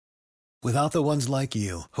Without the ones like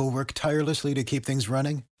you, who work tirelessly to keep things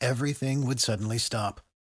running, everything would suddenly stop.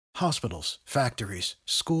 Hospitals, factories,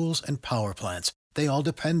 schools, and power plants, they all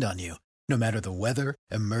depend on you. No matter the weather,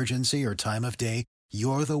 emergency, or time of day,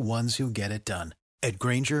 you're the ones who get it done. At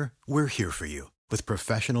Grainger, we're here for you with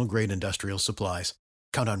professional-grade industrial supplies.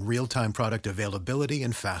 Count on real-time product availability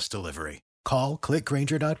and fast delivery. Call,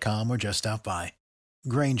 clickgrainger.com, or just stop by.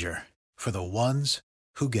 Grainger, for the ones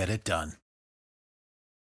who get it done.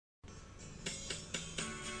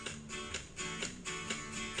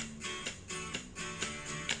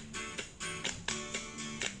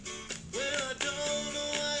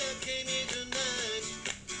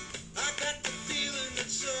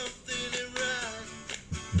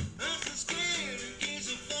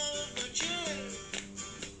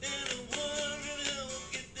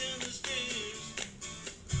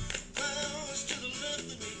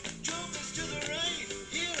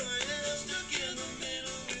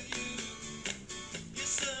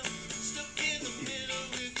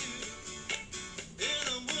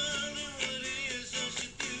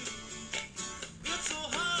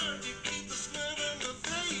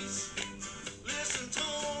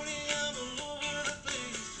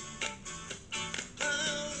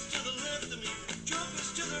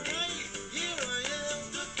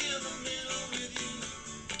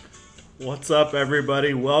 What's up,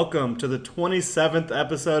 everybody? Welcome to the 27th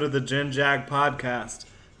episode of the GenJag podcast.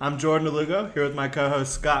 I'm Jordan DeLugo, here with my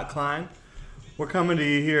co-host Scott Klein. We're coming to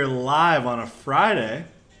you here live on a Friday.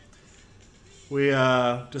 We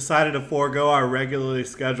decided to forego our regularly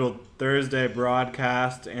scheduled Thursday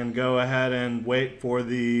broadcast and go ahead and wait for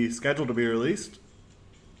the schedule to be released.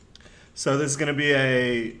 So this is going to be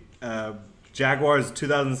a Jaguars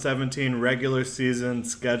 2017 regular season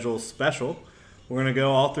schedule special. We're going to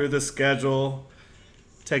go all through the schedule,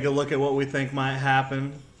 take a look at what we think might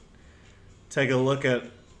happen, take a look at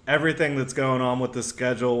everything that's going on with the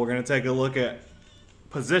schedule. We're going to take a look at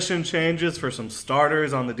position changes for some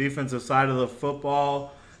starters on the defensive side of the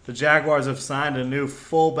football. The Jaguars have signed a new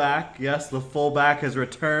fullback. Yes, the fullback has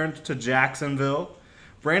returned to Jacksonville.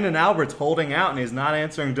 Brandon Albert's holding out, and he's not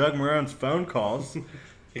answering Doug Marone's phone calls.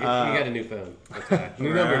 He got a new phone. Okay.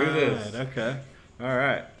 New number. Who this? Okay. All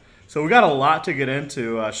right. So we got a lot to get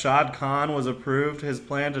into. Shad Khan was approved, his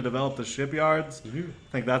plan to develop the shipyards. I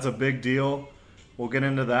think that's a big deal. We'll get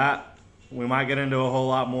into that. We might get into a whole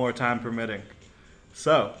lot more, time permitting.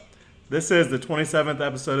 So, this is the 27th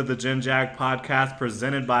episode of the GenJag podcast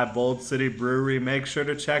presented by Bold City Brewery. Make sure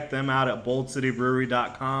to check them out at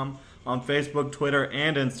boldcitybrewery.com, on Facebook, Twitter,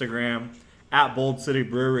 and Instagram at Bold City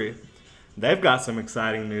Brewery. They've got some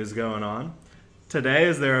exciting news going on. Today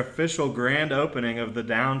is their official grand opening of the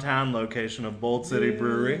downtown location of Bold City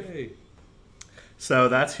Brewery. So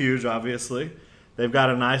that's huge, obviously. They've got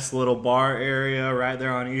a nice little bar area right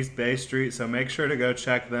there on East Bay Street, so make sure to go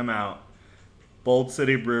check them out. Bold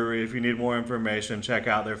City Brewery. If you need more information, check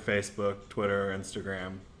out their Facebook, Twitter, or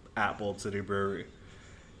Instagram at Bold City Brewery.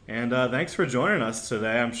 And thanks for joining us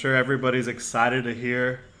today. I'm sure everybody's excited to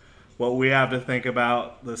hear what we have to think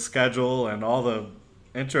about the schedule and all the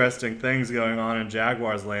interesting things going on in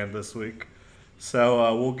Jaguars land this week.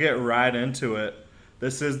 So we'll get right into it.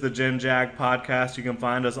 This is the GenJag podcast. You can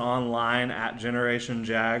find us online at Generation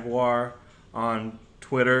Jaguar on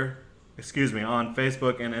Twitter, on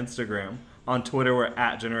Facebook and Instagram. On Twitter, we're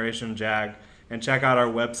at Generation Jag. And check out our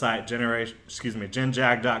website,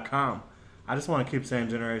 GenJag.com. I just want to keep saying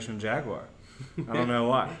Generation Jaguar. I don't know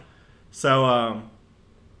why. So,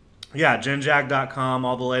 GenJag.com,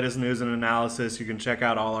 all the latest news and analysis. You can check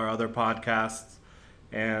out all our other podcasts.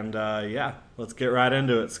 And, let's get right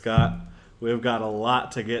into it, Scott. We've got a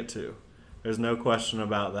lot to get to. There's no question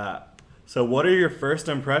about that. So what are your first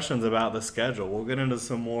impressions about the schedule? We'll get into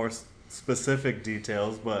some more specific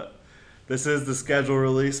details, but this is the schedule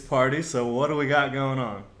release party, so what do we got going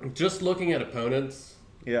on? Just looking at opponents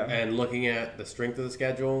and looking at the strength of the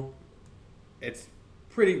schedule, it's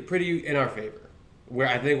pretty in our favor.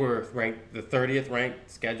 I think we're ranked the 30th ranked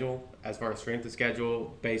schedule as far as strength of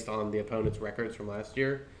schedule based on the opponent's records from last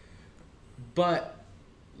year. But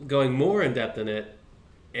going more in depth in it,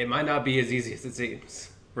 it might not be as easy as it seems.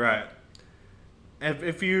 Right.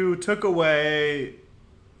 If you took away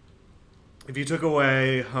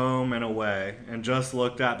home and away and just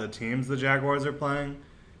looked at the teams the Jaguars are playing,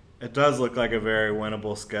 it does look like a very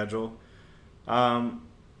winnable schedule.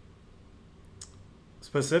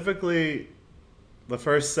 Specifically, the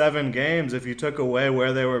first 7 games, if you took away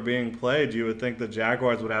where they were being played, you would think the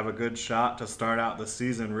Jaguars would have a good shot to start out the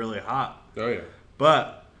season really hot. Oh, yeah.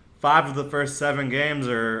 But 5 of the first 7 games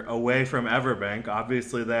are away from Everbank.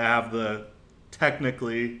 Obviously, they have the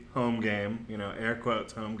technically home game, air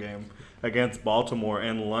quotes home game, against Baltimore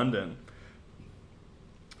in London.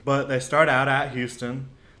 But they start out at Houston.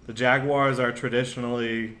 The Jaguars are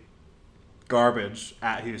traditionally garbage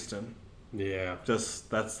at Houston. Yeah. Just,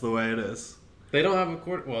 that's the way it is. They don't have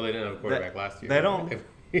a Well, they didn't have a quarterback last year. They don't.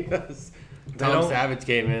 Yes. Tom Savage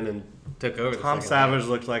came in and took over. Tom Savage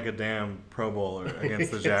looked like a damn Pro Bowler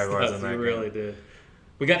against the Jaguars in that game. He really did.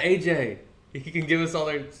 We got AJ. He can give us all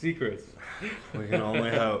their secrets. We can only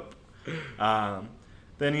hope.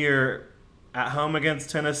 Then you're at home against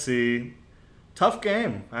Tennessee. Tough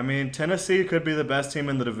game. I mean, Tennessee could be the best team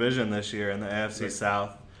in the division this year in the AFC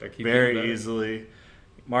South. Very easily.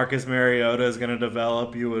 Marcus Mariota is going to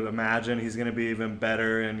develop. You would imagine he's going to be even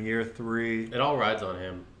better in year 3. It all rides on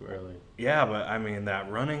him, really. Yeah, but I mean, that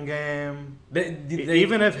running game,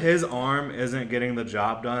 even if his arm isn't getting the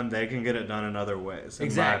job done, they can get it done in other ways,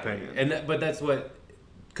 in my opinion. But that's what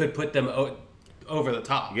could put them over the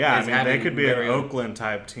top. Yeah, I mean, they could be an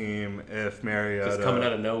Oakland-type team if Mariota... Just coming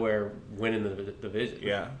out of nowhere, winning the division.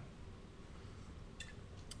 Yeah.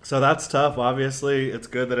 So that's tough. Obviously, it's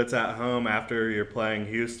good that it's at home after you're playing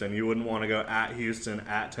Houston. You wouldn't want to go at Houston,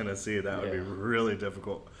 at Tennessee. That would be really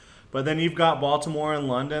difficult. But then you've got Baltimore and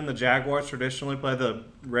London. The Jaguars traditionally play the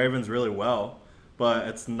Ravens really well, but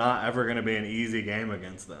it's not ever going to be an easy game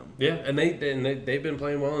against them. Yeah, and they've been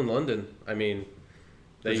playing well in London. I mean,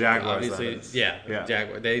 the Jaguars, obviously,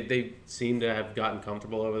 Jaguars. They seem to have gotten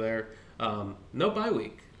comfortable over there. No bye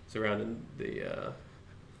week surrounding the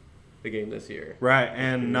game this year. Right,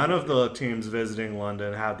 and none of the teams visiting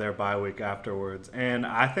London had their bye week afterwards. And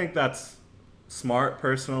I think that's smart,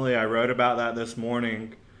 personally. I wrote about that this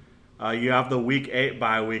morning. You have the week 8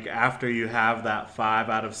 bye week after you have that 5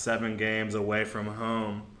 out of 7 games away from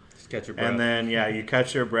home. Just catch your breath. And then, you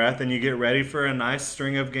catch your breath and you get ready for a nice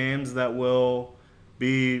string of games that will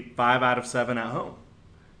be 5 out of 7 at home.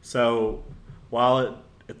 So while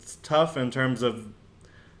it's tough in terms of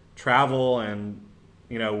travel and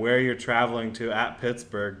where you're traveling to at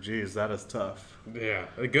Pittsburgh, geez, that is tough. Yeah,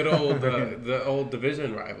 the good old the old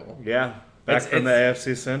division rival. Yeah, back from the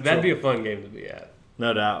AFC Central. That'd be a fun game to be at.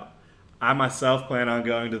 No doubt. I myself plan on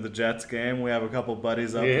going to the Jets game. We have a couple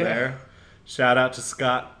buddies up there. Shout out to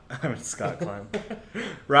Scott Klein,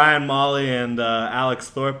 Ryan Molly, and Alex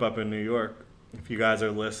Thorpe up in New York. If you guys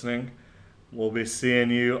are listening, we'll be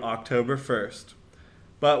seeing you October 1st.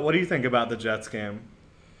 But what do you think about the Jets game?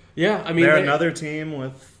 Yeah, I mean, they're another team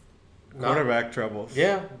with quarterback troubles.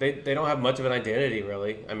 Yeah, they don't have much of an identity,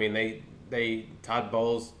 really. I mean, they Todd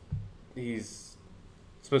Bowles, he's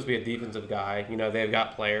supposed to be a defensive guy. They've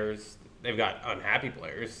got players. They've got unhappy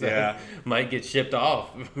players that might get shipped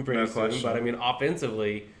off pretty soon. Question. But I mean,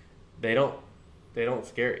 offensively, they don't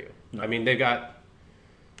scare you. No. I mean, they've got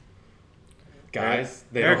guys.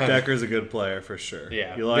 Eric Decker's a good player for sure.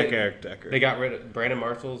 Yeah, you like Eric Decker. They got rid of Brandon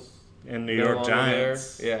Marshall's in New York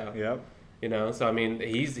Giants. There. Yeah. Yep. So I mean,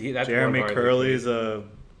 that's Jeremy Curley's a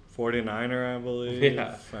 49er, I believe.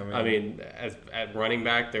 Yeah. I mean, at running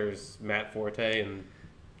back, there's Matt Forte and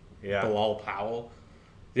Bilal Powell.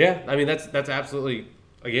 Yeah, I mean that's absolutely,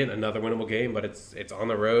 again, another winnable game, but it's on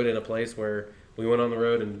the road in a place where we went on the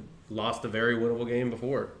road and lost a very winnable game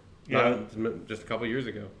before. Just a couple years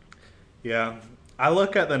ago. Yeah, I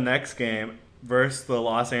look at the next game versus the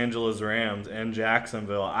Los Angeles Rams in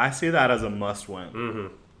Jacksonville. I see that as a must-win. Mm-hmm.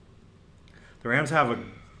 The Rams have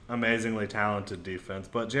an amazingly talented defense,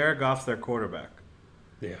 but Jared Goff's their quarterback.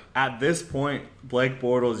 Yeah. At this point, Blake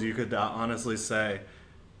Bortles, you could honestly say,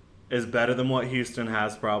 is better than what Houston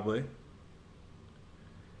has probably,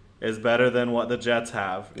 is better than what the Jets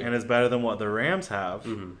have, and is better than what the Rams have.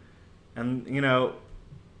 Mm-hmm. And,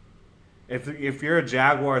 if you're a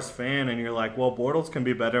Jaguars fan and you're like, well, Bortles can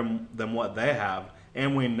be better than what they have,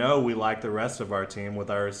 and we know we like the rest of our team with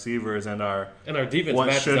our receivers and our defense,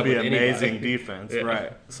 what should be amazing defense,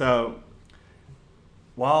 right? So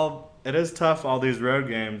while it is tough, all these road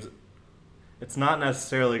games, it's not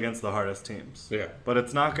necessarily against the hardest teams. Yeah. But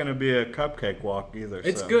it's not going to be a cupcake walk either.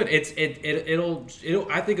 It's good. It'll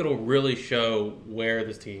I think it'll really show where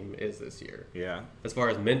this team is this year. Yeah. As far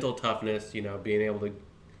as mental toughness, being able to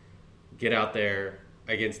get out there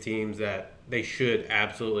against teams that they should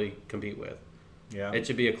absolutely compete with. Yeah. It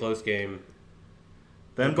should be a close game.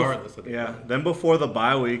 Then before the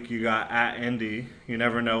bye week, you got at Indy. You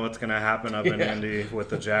never know what's going to happen up in Indy with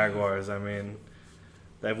the Jaguars. I mean,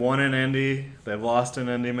 they've won in Indy. They've lost in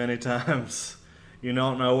Indy many times. You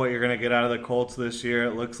don't know what you're going to get out of the Colts this year.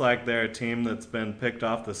 It looks like they're a team that's been picked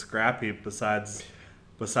off the scrap heap besides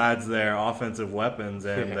their offensive weapons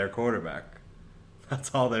and their quarterback.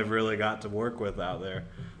 That's all they've really got to work with out there.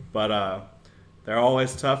 But they're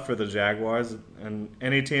always tough for the Jaguars, and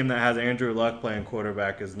any team that has Andrew Luck playing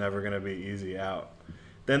quarterback is never going to be easy out.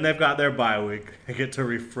 Then they've got their bye week. They get to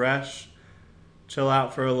refresh, chill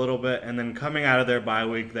out for a little bit, and then coming out of their bye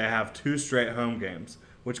week, they have 2 straight home games,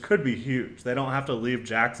 which could be huge. They don't have to leave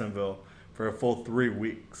Jacksonville for a full 3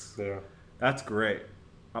 weeks. Yeah. That's great.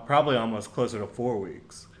 Probably almost closer to 4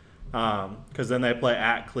 weeks. Because then they play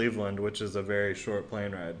at Cleveland, which is a very short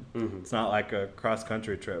plane ride. Mm-hmm. It's not like a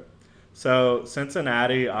cross-country trip. So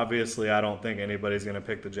Cincinnati, obviously, I don't think anybody's going to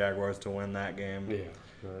pick the Jaguars to win that game.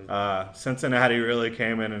 Yeah. Cincinnati really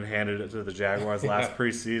came in and handed it to the Jaguars last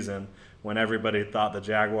preseason when everybody thought the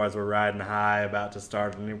Jaguars were riding high, about to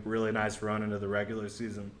start a really nice run into the regular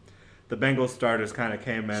season. The Bengals starters kind of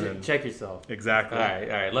came in and check yourself. Exactly. All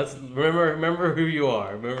right. Let's remember who you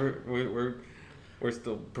are. Remember we're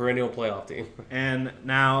still perennial playoff team. And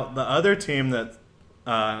now the other team that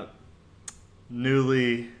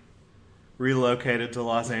newly relocated to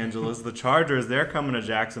Los Angeles, the Chargers, they're coming to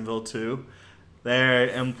Jacksonville too.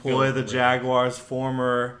 They employ the Jaguars'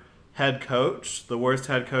 former head coach, the worst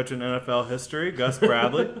head coach in NFL history, Gus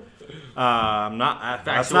Bradley.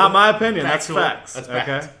 That's not my opinion. Factual. That's facts. That's fact.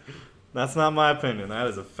 Okay, that's not my opinion. That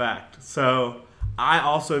is a fact. So I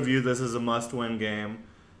also view this as a must-win game,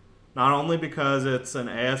 not only because it's an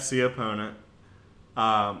AFC opponent,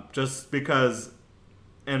 just because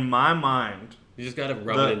in my mind, you just got to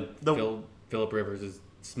rub it in Phillip Rivers'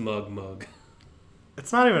 smug mug.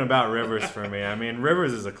 It's not even about Rivers for me. I mean,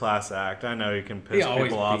 Rivers is a class act. I know he can piss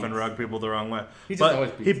people off and rug people the wrong way.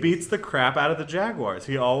 He beats the crap out of the Jaguars.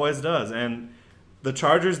 He always does. And the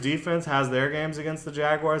Chargers defense has their games against the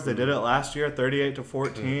Jaguars. They did it last year,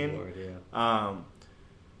 38-14. Lord, yeah.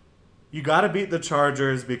 You got to beat the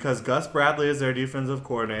Chargers because Gus Bradley is their defensive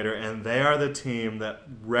coordinator, and they are the team that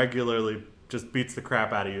regularly just beats the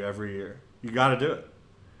crap out of you every year. You got to do it.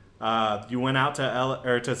 You went out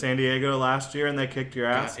to San Diego last year and they kicked your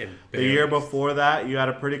ass. The year before that, you had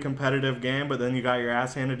a pretty competitive game, but then you got your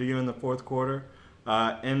ass handed to you in the fourth quarter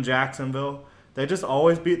in Jacksonville. They just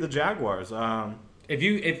always beat the Jaguars. If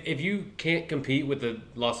you can't compete with the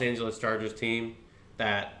Los Angeles Chargers team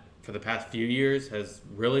that for the past few years has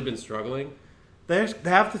really been struggling, they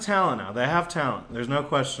have the talent now. They have talent. There's no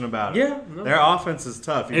question about it. Yeah, no. Their offense is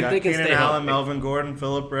tough. You got Keenan Allen, healthy. Melvin Gordon,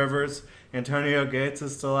 Phillip Rivers. Antonio Gates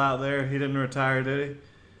is still out there. He didn't retire, did he?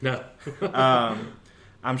 No.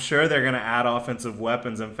 I'm sure they're going to add offensive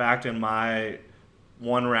weapons. In fact, in my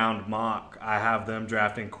one-round mock, I have them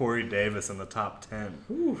drafting Corey Davis in the top 10.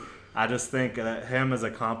 Whew. I just think that him as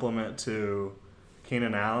a compliment to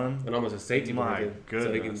Keenan Allen. And almost a safety blanket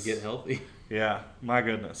so he can get healthy. Yeah, my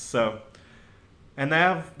goodness. So, and they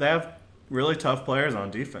have really tough players on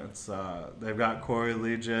defense. They've got Corey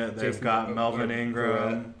Liuget. They've got Melvin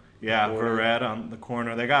Ingram. Yeah, Verrett on the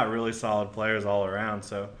corner. They got really solid players all around.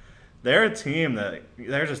 So they're a team that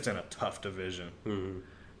they're just in a tough division. Mm-hmm.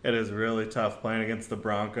 It is really tough playing against the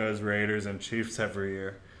Broncos, Raiders, and Chiefs every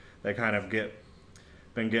year. They kind of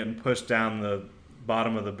been getting pushed down the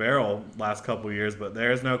bottom of the barrel last couple of years, but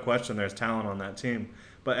there's no question there's talent on that team.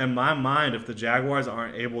 But in my mind, if the Jaguars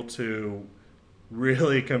aren't able to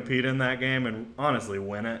really compete in that game and honestly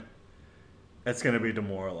win it, it's going to be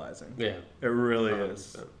demoralizing. Yeah. It really 100%.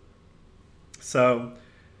 is. So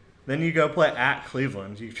then you go play at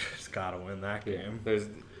Cleveland. You just got to win that game.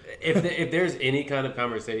 If there's any kind of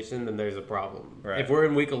conversation, then there's a problem. Right. If we're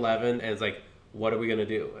in week 11 and it's like, what are we going to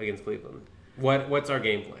do against Cleveland? What's our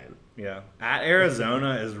game plan? Yeah. At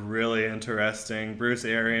Arizona is really interesting. Bruce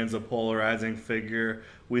Arians, a polarizing figure.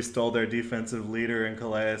 We stole their defensive leader in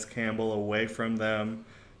Calais Campbell away from them.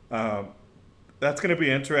 That's going to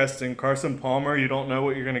be interesting. Carson Palmer, you don't know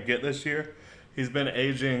what you're going to get this year. He's been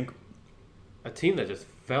aging. A team that just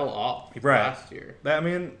fell off last year.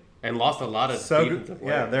 And lost a lot of defensive players.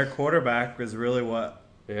 Yeah, their quarterback is really what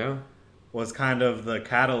Yeah. was kind of the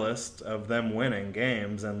catalyst of them winning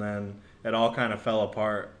games, and then it all kind of fell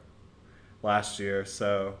apart last year.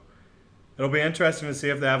 So it'll be interesting to see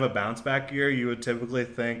if they have a bounce-back year. You would typically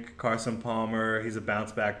think Carson Palmer, he's a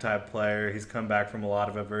bounce-back type player. He's come back from a lot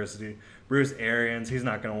of adversity. Bruce Arians, he's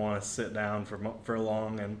not going to want to sit down for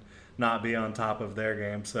long and not be on top of their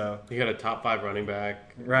game. So you got a top 5 running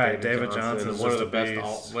back, right? David Johnson, one of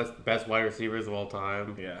the best wide receivers of all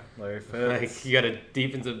time. Yeah, Larry Fitz. You got a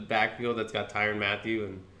defensive backfield that's got Tyrann Mathieu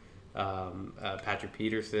and Patrick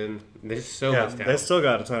Peterson. There's so much talent. They still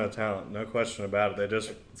got a ton of talent, no question about it. They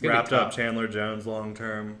just wrapped up Chandler Jones long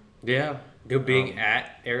term. Yeah. Being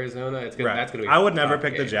at Arizona, that's going to be I would never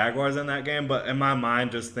pick the Jaguars in that game, but in my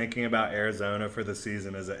mind, just thinking about Arizona for the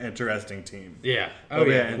season is an interesting team. Yeah. How are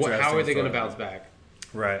they going to bounce back?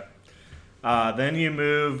 Right. Then you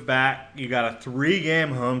move back. You got a 3-game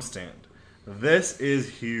homestand. This is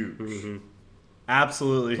huge. Mm-hmm.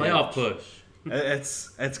 Absolutely playoff huge. push.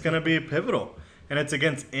 It's going to be pivotal. And it's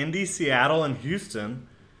against Indy, Seattle, and Houston.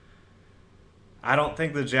 I don't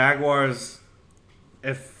think the Jaguars,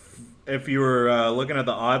 if you were looking at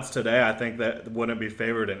the odds today, I think that wouldn't be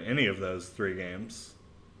favored in any of those 3 games.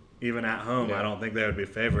 Even at home, yeah. I don't think they would be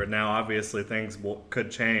favored. Now, obviously, things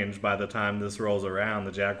could change by the time this rolls around.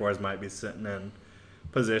 The Jaguars might be sitting in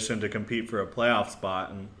position to compete for a playoff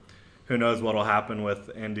spot, and who knows what will happen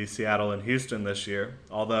with Indy, Seattle, and Houston this year.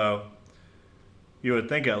 Although, you would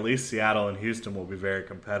think at least Seattle and Houston will be very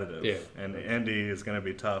competitive. Yeah. And Indy is going to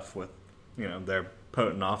be tough with, their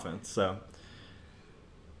potent offense. So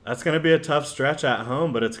that's going to be a tough stretch at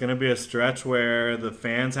home, but it's going to be a stretch where the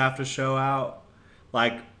fans have to show out.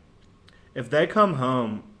 Like, if they come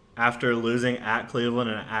home after losing at Cleveland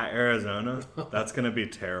and at Arizona, that's going to be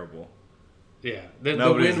terrible. Yeah. The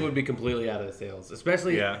win would be completely out of the sails.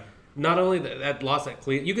 Especially, not only that loss at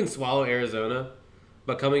Cleveland. You can swallow Arizona,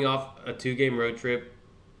 but coming off a 2-game road trip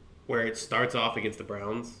where it starts off against the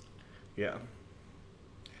Browns. Yeah.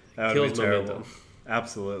 That would be terrible. Momentum.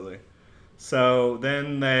 Absolutely. So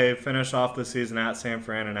then they finish off the season at San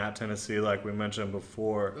Fran and at Tennessee, like we mentioned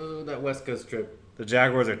before. Oh, that West Coast trip. The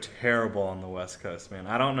Jaguars are terrible on the West Coast, man.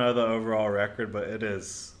 I don't know the overall record, but it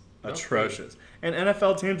is atrocious. And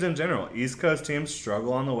NFL teams in general. East Coast teams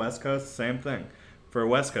struggle on the West Coast, same thing. For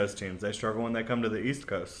West Coast teams, they struggle when they come to the East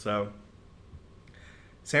Coast. So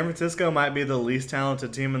San Francisco might be the least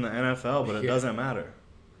talented team in the NFL, but it doesn't matter.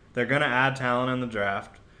 They're going to add talent in the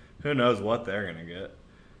draft. Who knows what they're going to get.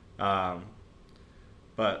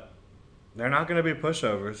 But they're not going to be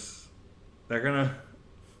pushovers. They're going to...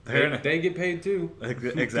 They get paid too.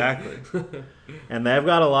 Exactly. And they've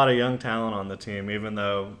got a lot of young talent on the team, even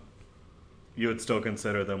though you would still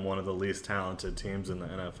consider them one of the least talented teams in the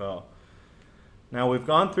NFL. Now, we've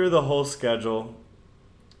gone through the whole schedule.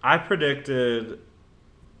 I predicted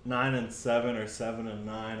 9-7 or 7-9,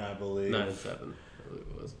 I believe. 9-7, I believe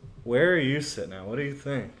it was. Where are you sitting now? What do you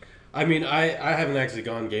think? I mean, I haven't actually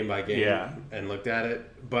gone game by game and looked at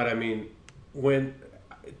it. But, I mean, when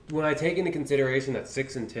I take into consideration that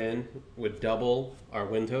 6-10 would double our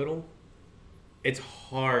win total, it's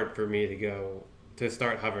hard for me to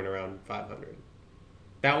start hovering around 500.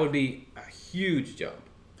 That would be a huge jump.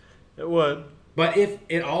 It would. But if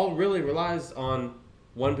it all really relies on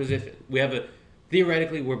one position,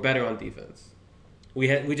 theoretically we're better on defense. We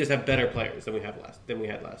just have better players than we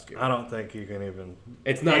had last year. I don't think you can even.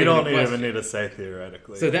 It's not. You don't even need to say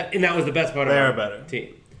theoretically. So that was the best part of our better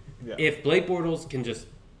team. Yeah. If Blake Bortles can just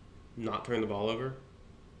not turn the ball over,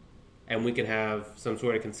 and we can have some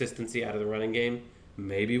sort of consistency out of the running game,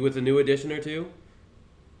 maybe with a new addition or two,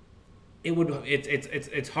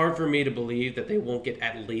 it's hard for me to believe that they won't get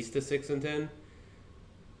at least a 6-10.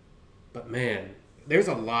 But man, there's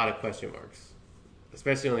a lot of question marks,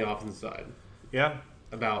 especially on the offensive side. Yeah.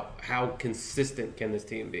 About how consistent can this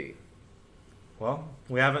team be? Well,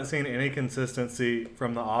 we haven't seen any consistency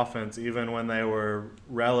from the offense, even when they were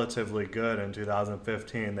relatively good in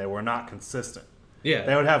 2015. They were not consistent. Yeah.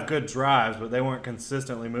 They would have good drives, but they weren't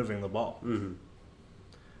consistently moving the ball. Mm-hmm.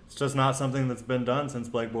 It's just not something that's been done since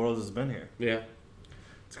Blake Bortles has been here. Yeah.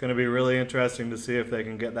 It's going to be really interesting to see if they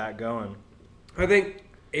can get that going. I think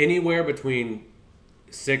anywhere between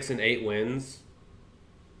 6 and 8 wins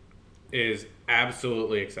is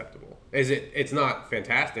absolutely acceptable. It's not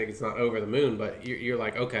fantastic, it's not over the moon, but you're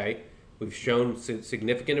like, okay, we've shown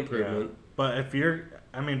significant improvement. Yeah. But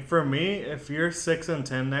for me, if you're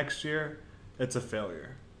 6-10 next year, it's a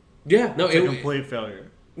failure. Yeah, no, it's a complete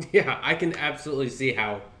failure. Yeah, I can absolutely see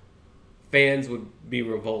how fans would be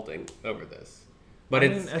revolting over this. But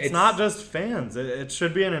it's not just fans. It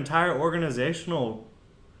should be an entire organizational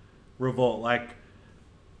revolt. Like,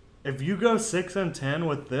 if you go 6-10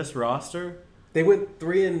 with this roster, they went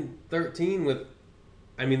 3-13 with.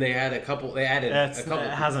 I mean, they had a couple. They added a couple.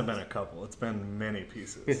 It hasn't been a couple. It's been many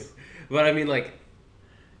pieces. But I mean, like,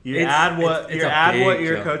 you add what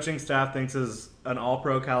your coaching staff thinks is an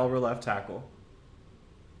All-Pro caliber left tackle.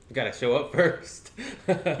 You got to show up first.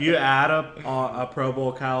 You add a Pro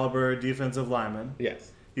Bowl caliber defensive lineman.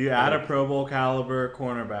 Yes. You add a Pro Bowl caliber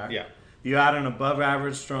cornerback. Yeah. You add an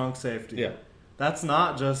above-average strong safety. Yeah. That's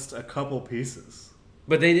not just a couple pieces.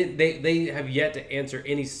 But they have yet to answer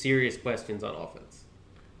any serious questions on offense,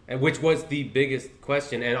 and which was the biggest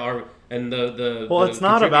question. It's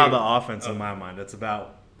not about the offense in my mind. It's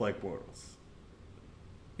about Blake Bortles.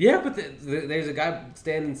 Yeah, but there's a guy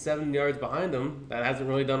standing 7 yards behind him that hasn't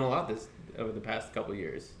really done a lot over the past couple of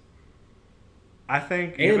years. I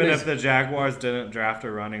think even if the Jaguars didn't draft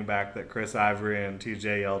a running back, that Chris Ivory and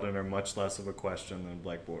T.J. Yeldon are much less of a question than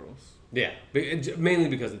Blake Bortles. Yeah, mainly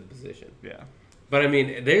because of the position. Yeah. But, I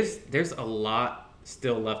mean, there's a lot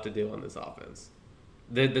still left to do on this offense.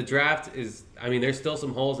 The draft is, I mean, there's still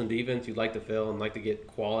some holes in defense you'd like to fill and like to get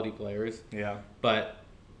quality players. Yeah. But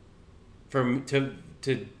to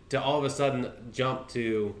all of a sudden jump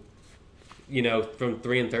to, from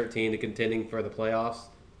 3-13 to contending for the playoffs,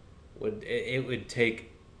 it would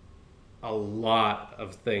take a lot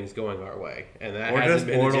of things going our way, and that hasn't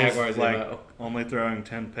been the Jaguars' MO. Only throwing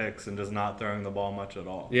 10 picks and just not throwing the ball much at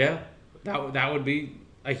all. Yeah, that would be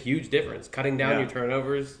a huge difference. Cutting down your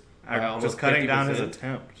turnovers, just cutting 50%. Down his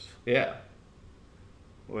attempts. Yeah,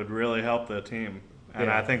 would really help the team, and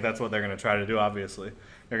I think that's what they're going to try to do. Obviously,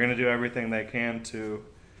 they're going to do everything they can to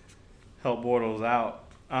help Bortles out.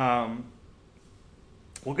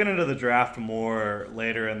 We'll get into the draft more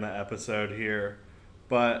later in the episode here,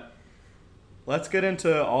 but let's get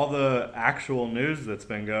into all the actual news that's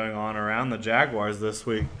been going on around the Jaguars this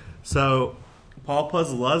week. So, Paul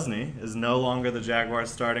Posluszny is no longer the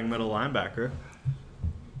Jaguars' starting middle linebacker.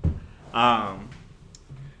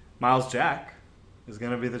 Miles Jack is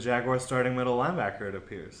going to be the Jaguars' starting middle linebacker, it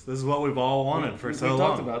appears. This is what we've all wanted for so long. We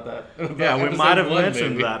talked about that. Yeah, we might have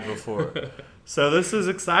mentioned that before. So this is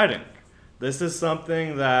exciting. This is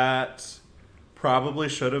something that probably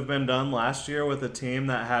should have been done last year with a team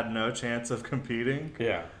that had no chance of competing.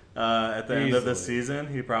 Yeah. At the end of the season,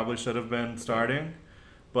 he probably should have been starting,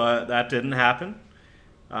 but that didn't happen.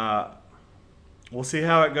 We'll see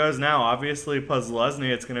how it goes now. Obviously, Posluszny,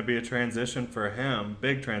 it's going to be a transition for him,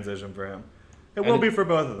 big transition for him. It will be for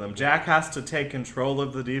both of them. Jack has to take control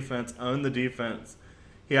of the defense, own the defense.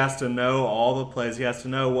 He has to know all the plays. He has to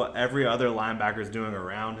know what every other linebacker is doing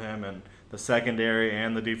around him and the secondary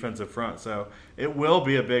and the defensive front. So it will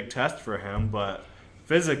be a big test for him, but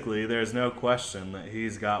physically there's no question that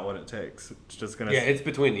he's got what it takes. It's just gonna it's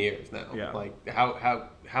between the ears now. Yeah. Like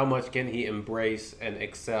how much can he embrace and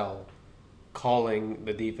excel calling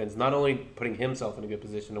the defense, not only putting himself in a good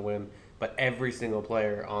position to win, but every single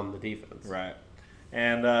player on the defense. Right.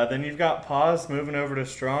 And then you've got Paz moving over to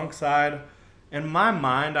strong side. In my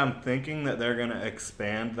mind, I'm thinking that they're going to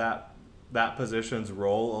expand that position's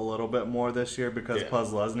role a little bit more this year because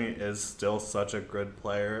Posluszny is still such a good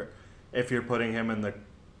player. If you're putting him in the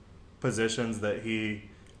positions that he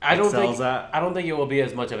excels at. I don't think it will be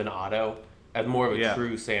as much of an auto as more of a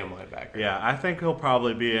true Sam linebacker. Yeah, I think he'll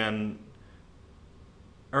probably be in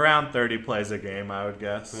around 30 plays a game, I would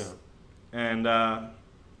guess. Yeah. And I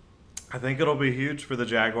think it'll be huge for the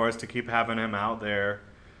Jaguars to keep having him out there.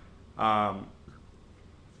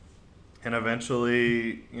 And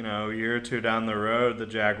eventually, a year or two down the road, the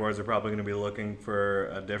Jaguars are probably going to be looking for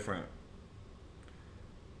a different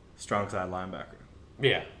strong side linebacker.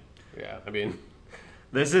 Yeah. Yeah. I mean,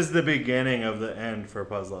 this is the beginning of the end for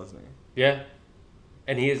Posluszny. Yeah.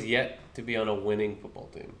 And he is yet to be on a winning football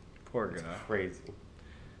team. Poor guy. It's crazy.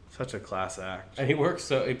 Such a class act. And he puts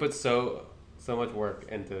so much work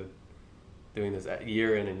into doing this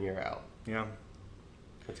year in and year out. Yeah.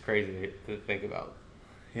 It's crazy to think about.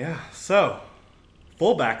 Yeah. So,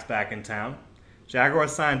 fullback's back in town.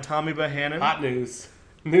 Jaguars signed Tommy Bohannon. Hot news.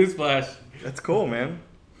 Newsflash. That's cool, man.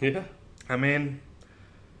 Yeah. I mean,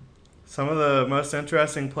 some of the most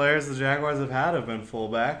interesting players the Jaguars have been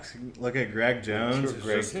fullbacks. Look at Greg Jones.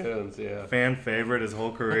 Yeah. Fan favorite his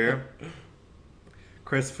whole career.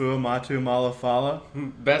 Chris Fuamatu Malafala.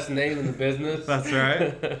 Best name in the business. That's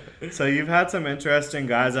right. So you've had some interesting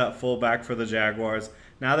guys at fullback for the Jaguars.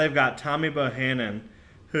 Now they've got Tommy Bohannon,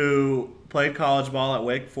 who played college ball at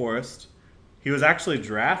Wake Forest. He was actually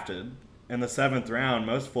drafted in the 7th round.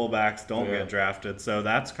 Most fullbacks don't get drafted, so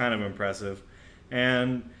that's kind of impressive.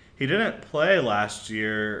 And he didn't play last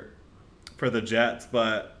year for the Jets,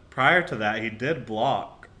 but prior to that, he did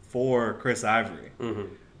block for Chris Ivory.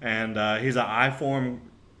 Mm-hmm. And he's an I-form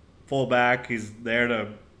fullback. He's there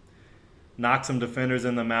to knock some defenders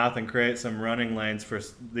in the mouth and create some running lanes for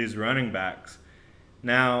these running backs.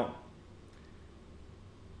 Now,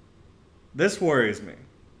 this worries me.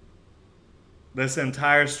 This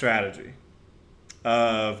entire strategy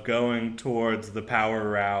of going towards the power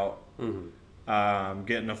route,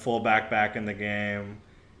 getting a fullback back in the game,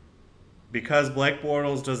 because Blake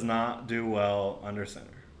Bortles does not do well under center.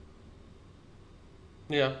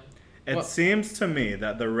 Yeah. It seems to me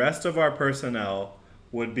that the rest of our personnel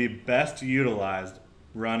would be best utilized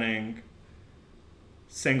running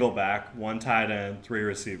single back, 1 tight end, 3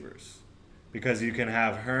 receivers. Because you can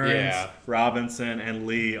have Hearns, Robinson, and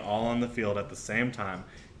Lee all on the field at the same time.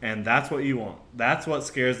 And that's what you want. That's what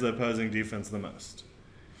scares the opposing defense the most.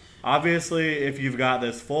 Obviously, if you've got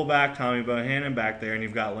this fullback, Tommy Bohannon, back there, and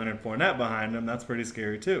you've got Leonard Fournette behind him, that's pretty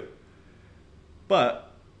scary too.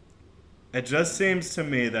 But it just seems to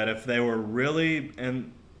me that if they were really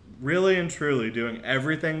and truly doing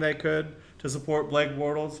everything they could to support Blake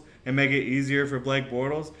Bortles and make it easier for Blake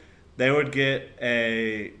Bortles, they wouldn't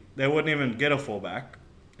even get a fullback,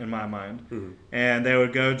 in my mind. Mm-hmm. And they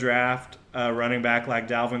would go draft a running back like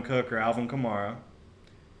Dalvin Cook or Alvin Kamara,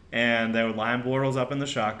 and they would line Bortles up in the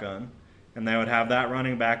shotgun, and they would have that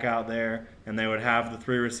running back out there, and they would have the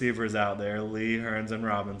 3 receivers out there, Lee, Hearns, and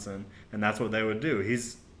Robinson, and that's what they would do.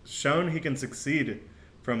 He's shown he can succeed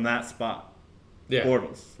from that spot. Yeah.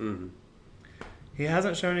 Bortles. Mm-hmm. He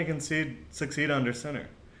hasn't shown he can succeed under center.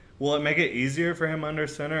 Will it make it easier for him under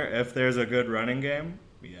center if there's a good running game?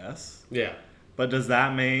 Yes. Yeah. But does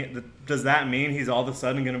that mean he's all of a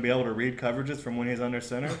sudden going to be able to read coverages from when he's under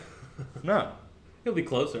center? No. He'll be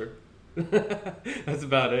closer. That's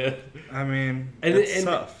about it. I mean, it's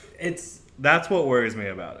tough. That's what worries me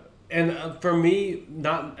about it. And for me,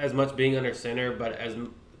 not as much being under center, but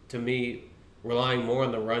to me, relying more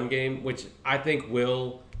on the run game, which I think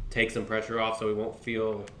will take some pressure off,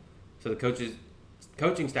 so the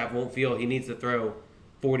coaching staff won't feel he needs to throw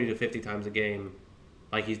 40 to 50 times a game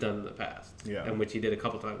like he's done in the past, and which he did a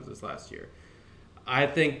couple times this last year. I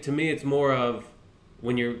think, to me, it's more of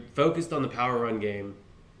when you're focused on the power run game,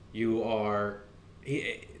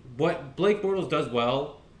 what Blake Bortles does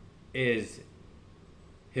well is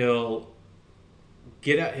he'll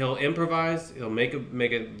improvise, he'll make a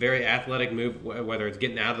very athletic move, whether it's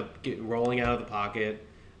rolling out of the pocket,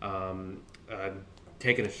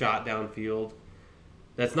 taking a shot downfield.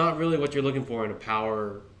 That's not really what you're looking for in a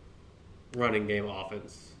power running game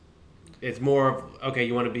offense. It's more of, okay,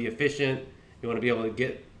 you want to be efficient, you want to be able to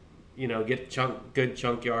get good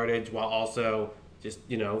chunk yardage while also just,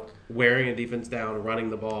 wearing a defense down, running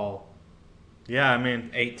the ball. Yeah, I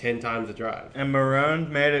mean 8-10 times a drive. And Marone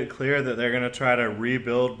made it clear that they're going to try to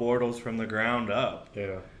rebuild Bortles from the ground up.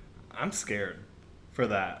 Yeah. I'm scared for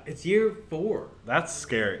that. It's year 4. That's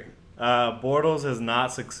scary. Bortles has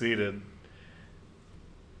not succeeded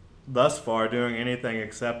thus far doing anything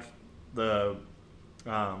except the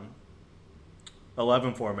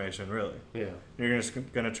 11 formation, really. Yeah. You're just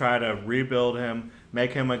going to try to rebuild him,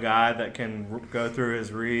 make him a guy that can go through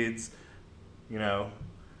his reads,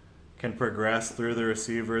 can progress through the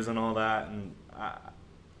receivers and all that. And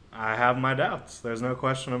I have my doubts. There's no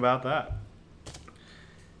question about that.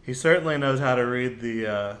 He certainly knows how to read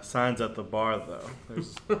the signs at the bar, though.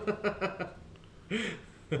 There's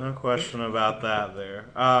no question about that there.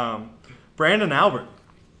 Brandon Albert.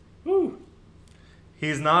 Woo.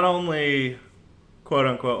 He's not only,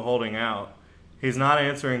 quote-unquote, holding out, he's not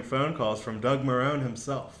answering phone calls from Doug Marrone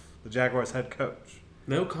himself, the Jaguars head coach.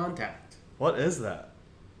 No contact. What is that?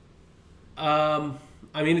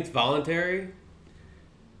 It's voluntary.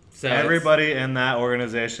 So everybody in that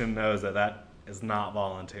organization knows that is not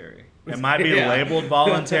voluntary. It might be labeled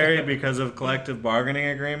voluntary because of collective bargaining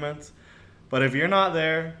agreements, but if you're not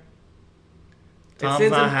there,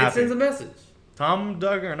 Tom's not happy. It sends a message. Tom and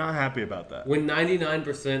Doug are not happy about that. When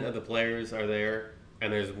 99% of the players are there,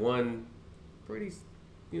 and there's one pretty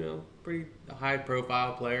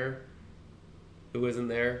high-profile player who isn't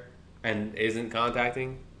there and isn't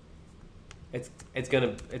contacting, it's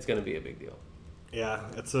gonna be a big deal. Yeah,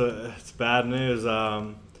 it's bad news.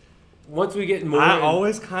 Once we get more, I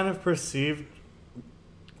always kind of perceived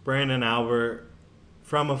Brandon Albert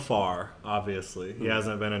from afar. Obviously, he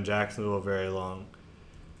hasn't been in Jacksonville very long.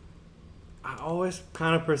 I always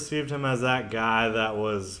kind of perceived him as that guy that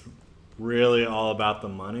was really all about the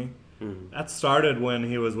money. Mm-hmm. That started when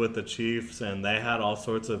he was with the Chiefs, and they had all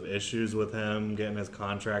sorts of issues with him getting his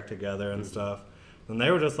contract together and stuff. And they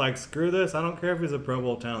were just like, screw this. I don't care if he's a Pro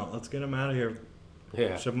Bowl talent. Let's get him out of here.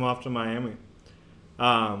 Yeah. Ship him off to Miami.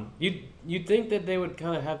 You'd think that they would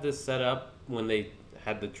kind of have this set up when they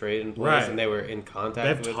had the trade in place and they were in contact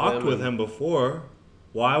with him. They've talked with him before.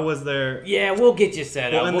 Why was there... Yeah, we'll get you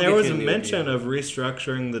set up. And there was a mention of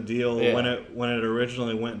restructuring the deal when it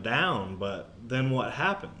originally went down, but then what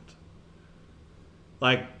happened?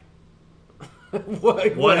 Like,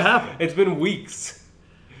 what happened? It's been weeks.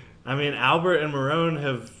 I mean, Albert and Marrone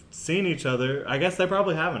have seen each other. I guess they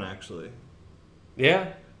probably haven't, actually.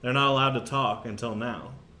 Yeah. They're not allowed to talk until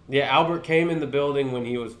now. Yeah, Albert came in the building when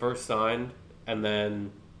he was first signed, and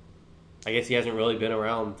then I guess he hasn't really been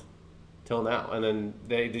around till now. And then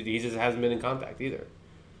he just hasn't been in contact either.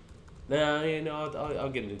 I'll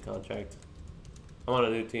get a new contract. I'm on a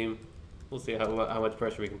new team. We'll see how much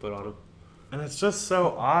pressure we can put on him. And it's just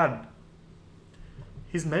so odd.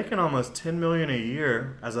 He's making almost $10 million a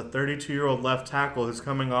year as a 32-year-old left tackle who's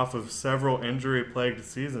coming off of several injury-plagued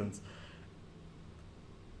seasons.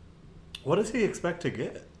 What does he expect to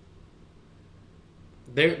get?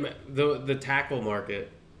 The tackle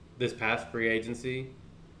market this past free agency,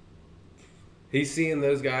 he's seeing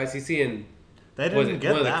those guys. He's seeing they didn't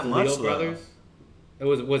get that much though. Brothers.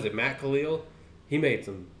 Was it Matt Khalil? He made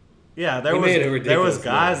some. Yeah, there was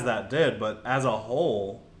guys that did, but as a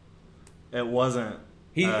whole, it wasn't.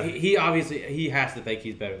 He obviously he has to think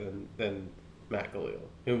he's better than Matt Khalil,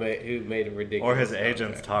 who made a ridiculous. Or his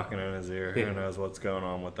agent's talking in his ear. Who knows what's going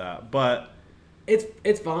on with that? But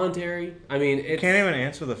it's voluntary. I mean, you can't even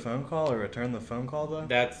answer the phone call or return the phone call though.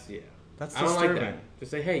 That's disturbing. I don't like that.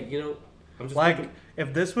 Just say, hey, I'm just like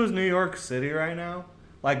if this was New York City right now,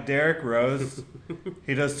 like Derrick Rose,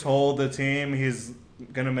 he just told the team he's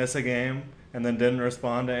gonna miss a game and then didn't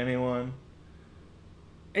respond to anyone.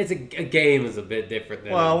 It's a game is a bit different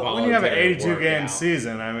than when you have an 82-game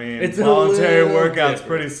season, I mean, it's voluntary workout's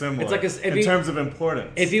pretty similar. It's like in terms of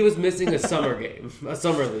importance. If he was missing a summer game, a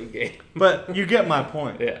summer league game. But you get my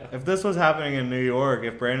point. Yeah. If this was happening in New York,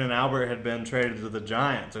 if Brandon Albert had been traded to the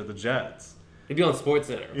Giants or the Jets, he'd be on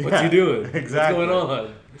SportsCenter. What's he doing? Exactly. What's going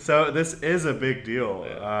on? So this is a big deal.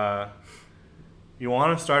 Yeah. You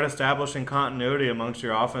want to start establishing continuity amongst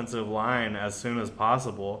your offensive line as soon as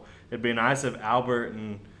possible. It'd be nice if Albert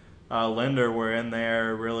and Linder were in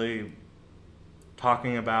there really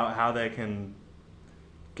talking about how they can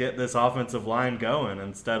get this offensive line going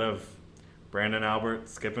instead of Brandon Albert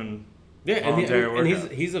skipping voluntary workouts.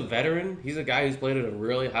 And he's a veteran. He's a guy who's played at a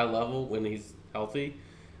really high level when he's healthy.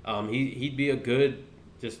 He'd be a good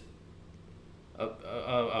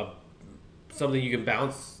something you can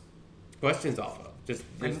bounce questions off of. Just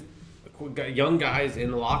young guys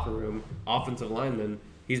in the locker room, offensive linemen.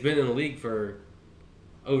 He's been in the league for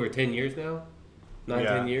over 10 years now,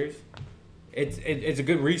 10 years. It's a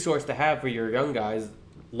good resource to have for your young guys,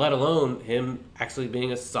 let alone him actually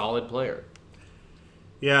being a solid player.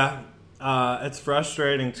 Yeah, it's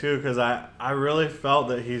frustrating too because I really felt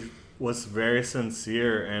that he was very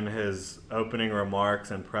sincere in his opening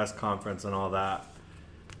remarks and press conference and all that.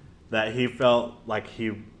 That he felt like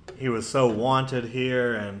he was so wanted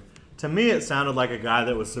here, and to me it sounded like a guy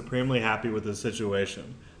that was supremely happy with his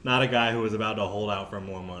situation. Not a guy who was about to hold out for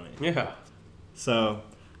more money. Yeah. So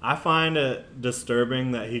I find it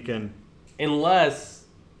disturbing that he can... Unless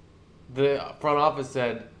the front office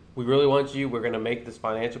said, we really want you, we're going to make this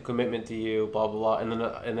financial commitment to you, blah, blah,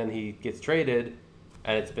 blah, and then he gets traded,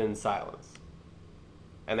 and it's been silence.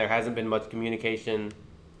 And there hasn't been much communication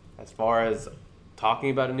as far as talking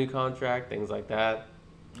about a new contract, things like that.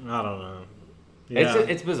 I don't know. Yeah.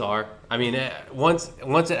 It's bizarre. I mean, once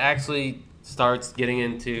it actually starts getting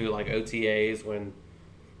into like OTAs, when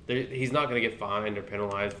he's not going to get fined or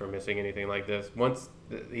penalized for missing anything like this. Once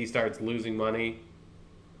he starts losing money,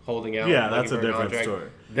 holding out, that's a different story.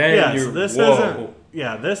 Then this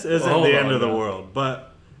isn't the end of the world,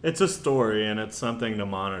 but it's a story and it's something to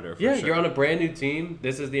monitor. For sure. You're on a brand new team.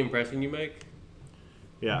 This is the impression you make.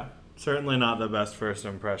 Yeah, certainly not the best first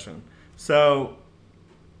impression. So,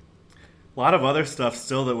 a lot of other stuff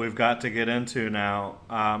still that we've got to get into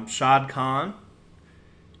now. Shad Khan,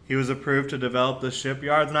 he was approved to develop the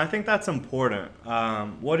shipyards, and I think that's important.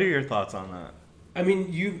 What are your thoughts on that? I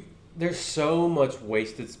mean, there's so much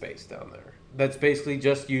wasted space down there that's basically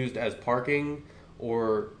just used as parking,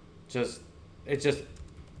 or it's just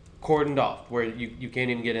cordoned off where you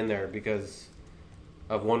can't even get in there because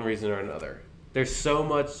of one reason or another. There's so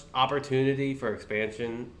much opportunity for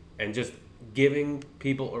expansion and just giving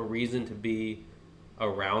people a reason to be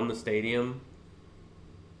around the stadium.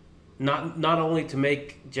 Not only to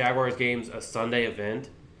make Jaguars games a Sunday event,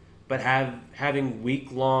 but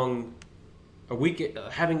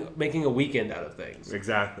making a weekend out of things.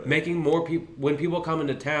 Exactly. Making more people, when people come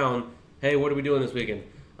into town, hey, what are we doing this weekend?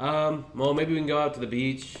 Well, maybe we can go out to the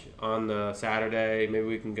beach on Saturday. Maybe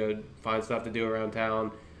we can go find stuff to do around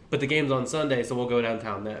town. But the game's on Sunday, so we'll go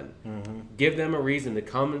downtown then. Mm-hmm. Give them a reason to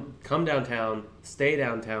come downtown, stay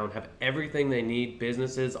downtown, have everything they need,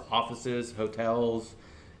 businesses, offices, hotels,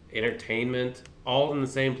 entertainment, all in the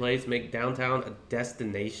same place. Make downtown a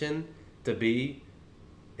destination to be,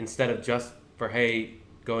 instead of just for, hey,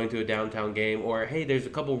 going to a downtown game, or, hey, there's a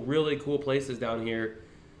couple really cool places down here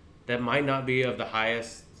that might not be of the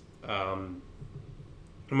highest, it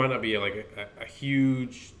might not be like a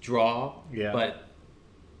huge draw, but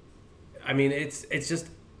I mean, it's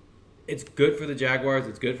good for the Jaguars.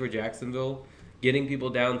 It's good for Jacksonville. Getting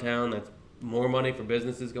people downtown, that's more money for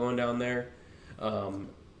businesses going down there.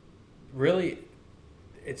 Really,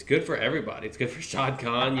 it's good for everybody. It's good for Shad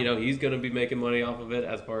Khan. He's going to be making money off of it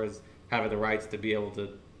as far as having the rights to be able to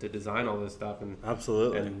design all this stuff and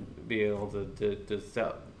absolutely and be able to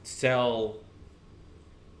sell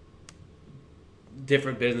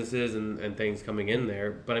different businesses and things coming in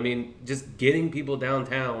there. But I mean, just getting people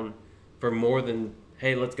downtown for more than,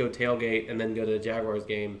 hey, let's go tailgate and then go to the Jaguars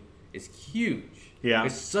game is huge. Yeah.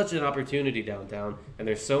 There's such an opportunity downtown, and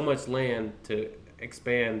there's so much land to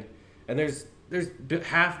expand, and there's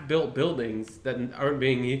half-built buildings that aren't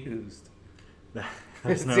being used.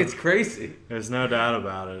 It's crazy. There's no doubt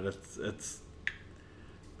about it. It's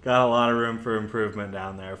got a lot of room for improvement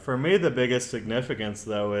down there. For me, the biggest significance,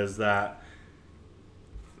 though, is that,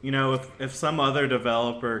 if some other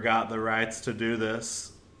developer got the rights to do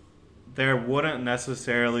this, there wouldn't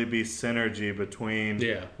necessarily be synergy between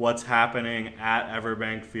what's happening at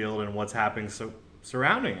Everbank Field and what's happening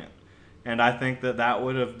surrounding it. And I think that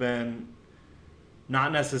would have been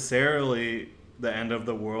not necessarily the end of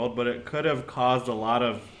the world, but it could have caused a lot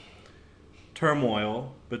of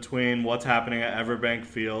turmoil between what's happening at Everbank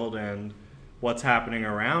Field and what's happening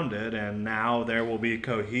around it. And now there will be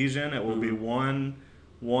cohesion. It will be one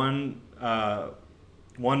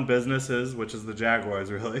businesses, which is the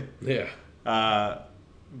Jaguars, really. Yeah.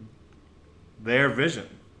 Their vision.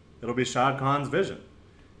 It'll be Shad Khan's vision,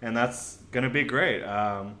 and that's going to be great.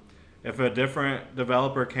 If a different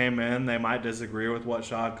developer came in, they might disagree with what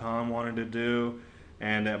Shad Khan wanted to do,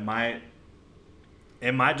 and it might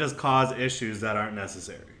just cause issues that aren't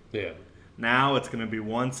necessary. Yeah. Now it's going to be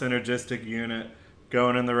one synergistic unit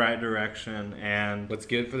going in the right direction, and what's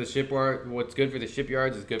good for the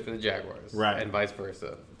shipyards is good for the Jaguars, right? And vice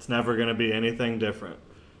versa. It's never going to be anything different,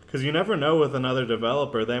 because you never know with another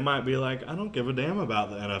developer. They might be like, I don't give a damn about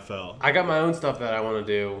the NFL. I got my own stuff that I want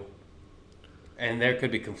to do. And there could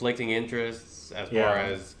be conflicting interests as far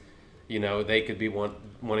as, they could be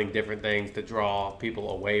wanting different things to draw people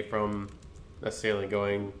away from necessarily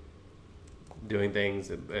doing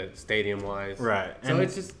things stadium-wise. Right. So and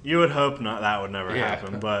it's just... You would hope that would never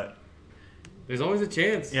happen, but... There's always a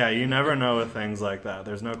chance. Yeah, you never know with things like that.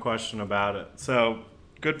 There's no question about it. So,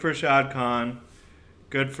 good for Shad Khan.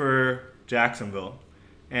 Good for Jacksonville.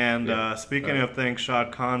 And speaking of things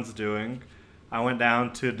Shad Khan's doing... I went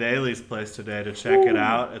down to Daly's place today to check it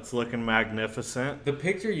out. It's looking magnificent. The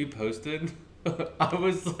picture you posted, I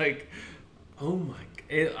was like, oh my...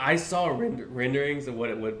 I saw renderings of what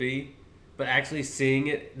it would be, but actually seeing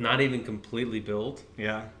it not even completely built,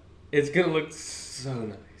 it's going to look so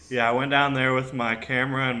nice. Yeah, I went down there with my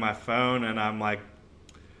camera and my phone, and I'm like,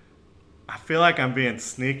 I feel like I'm being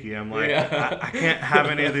sneaky. I'm like, I can't have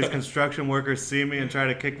any of these construction workers see me and try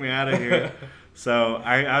to kick me out of here. So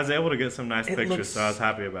I was able to get some nice pictures, so I was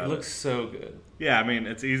happy about it. It looks so good. Yeah, I mean,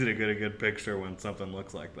 it's easy to get a good picture when something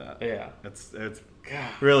looks like that. Yeah. It's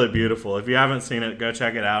really beautiful. If you haven't seen it, go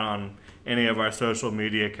check it out on any of our social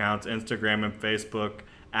media accounts, Instagram and Facebook,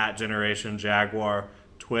 @Generation Jaguar,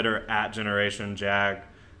 Twitter, @Generation Jag.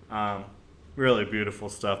 Really beautiful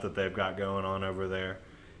stuff that they've got going on over there.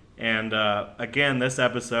 And again, this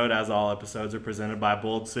episode, as all episodes, are presented by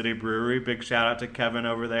Bold City Brewery. Big shout out to Kevin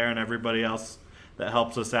over there and everybody else that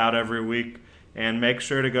helps us out every week. And make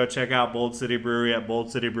sure to go check out Bold City Brewery at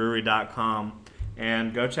boldcitybrewery.com.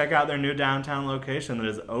 And go check out their new downtown location that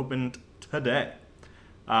is opened today.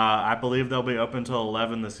 I believe they'll be open till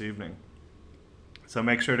 11 this evening. So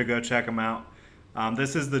make sure to go check them out.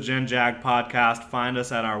 This is the GenJag podcast. Find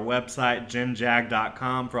us at our website,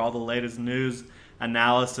 genjag.com, for all the latest news,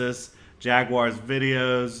 analysis, Jaguars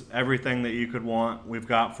videos, everything that you could want. We've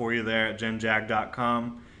got for you there at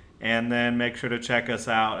genjag.com. And then make sure to check us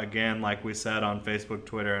out, again, like we said, on Facebook,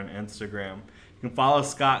 Twitter, and Instagram. You can follow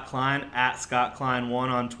Scott Klein at ScottKlein1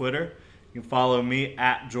 on Twitter. You can follow me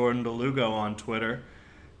at Jordan DeLugo on Twitter.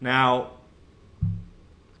 Now,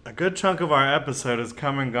 a good chunk of our episode is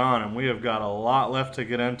come and gone, and we have got a lot left to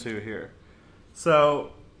get into here.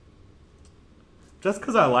 So, just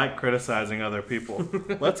because I like criticizing other people,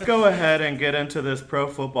 let's go ahead and get into this Pro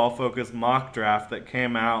Football Focus mock draft that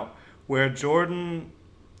came out where Jordan,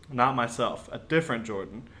 not myself, a different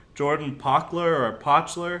Jordan Pochler or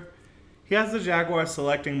Pochler, he has the Jaguars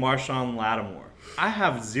selecting Marshawn Lattimore. I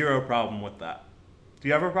have zero problem with that. Do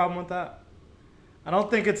you have a problem with that? I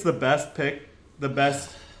don't think it's the best pick, the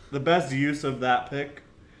best use of that pick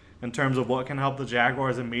in terms of what can help the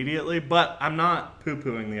Jaguars immediately, but I'm not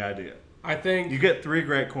poo-pooing the idea. I think you get 3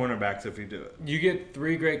 great cornerbacks if you do it. You get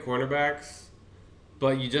 3 great cornerbacks,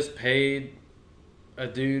 but you just paid a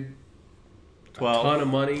dude 12, a ton of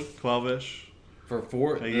money. 12-ish.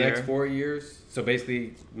 For the next 4 years. So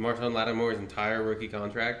basically, Marshawn Lattimore's entire rookie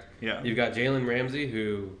contract. Yeah. You've got Jalen Ramsey,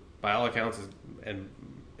 who, by all accounts, and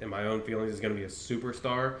in my own feelings, is going to be a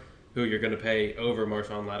superstar who you're going to pay over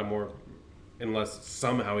Marshawn Lattimore unless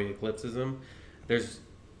somehow he eclipses him.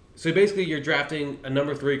 So basically you're drafting a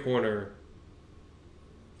number 3 corner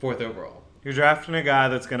 4th overall. You're drafting a guy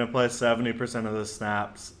that's going to play 70% of the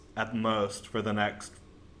snaps at most for the next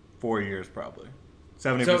 4 years, probably.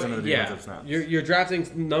 70% of the defensive snaps. You're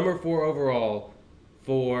drafting number 4 overall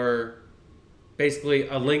for basically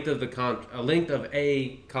a length of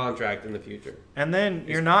a contract in the future. And then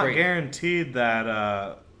you're not guaranteed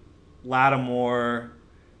that Lattimore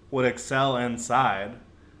would excel inside.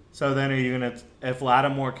 So then are you going to, if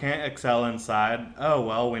Lattimore can't excel inside, oh,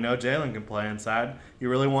 well, we know Jalen can play inside. You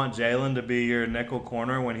really want Jalen to be your nickel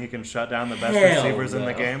corner when he can shut down the best receivers in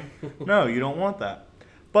the game? No, you don't want that.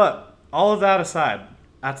 But all of that aside,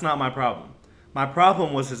 that's not my problem. My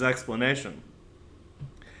problem was his explanation.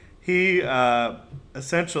 He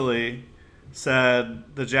essentially said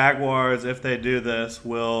the Jaguars, if they do this,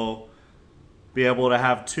 will be able to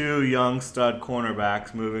have 2 young stud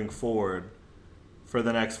cornerbacks moving forward for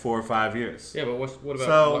the next 4 or 5 years. Yeah, but what about...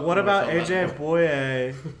 So what about A.J.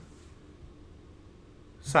 Boye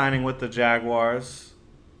signing with the Jaguars,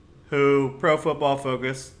 who Pro Football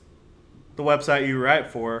Focus, the website you write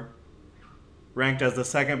for, ranked as the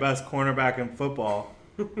 2nd best cornerback in football,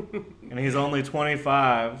 and he's only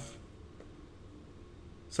 25.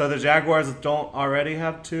 So the Jaguars don't already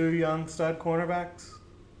have 2 young stud cornerbacks?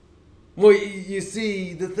 Well, you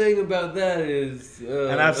see, the thing about that is...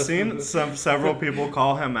 and I've seen several people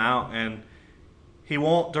call him out, and he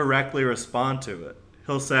won't directly respond to it.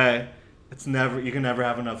 He'll say, you can never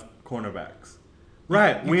have enough cornerbacks.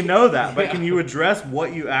 Right, we know that, but can you address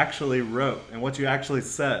what you actually wrote and what you actually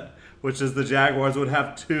said, which is the Jaguars would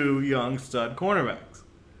have 2 young stud cornerbacks?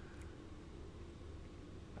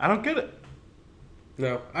 I don't get it.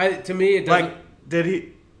 No, to me it doesn't...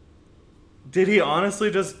 Did he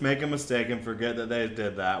honestly just make a mistake and forget that they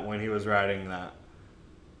did that when he was writing that?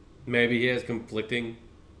 Maybe he has conflicting...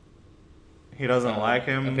 He doesn't like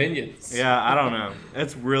him? Opinions. Yeah, I don't know.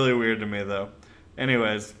 It's really weird to me, though.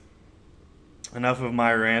 Anyways, enough of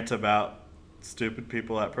my rant about stupid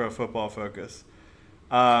people at Pro Football Focus.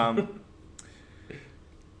 No,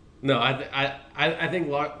 I think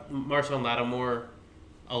Marshawn Lattimore...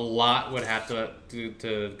 A lot would have to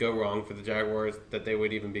go wrong for the Jaguars that they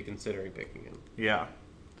would even be considering picking him. Yeah.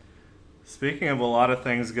 Speaking of a lot of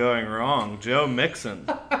things going wrong, Joe Mixon.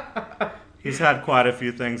 He's had quite a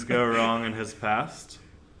few things go wrong in his past.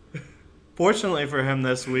 Fortunately for him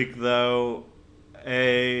this week, though,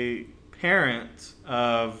 a parent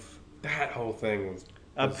of... That whole thing was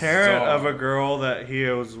a parent of a girl that he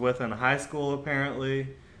was with in high school, apparently.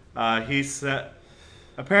 He said...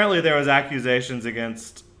 Apparently there was accusations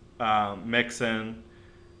against Mixon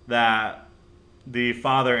that the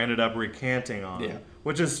father ended up recanting on,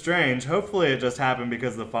 which is strange. Hopefully it just happened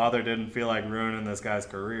because the father didn't feel like ruining this guy's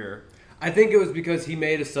career. I think it was because he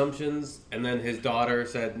made assumptions and then his daughter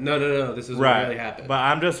said, no, this is what really happened. But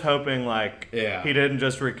I'm just hoping he didn't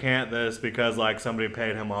just recant this because somebody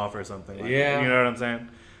paid him off or something like that. You know what I'm saying?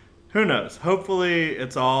 Who knows? Hopefully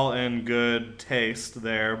it's all in good taste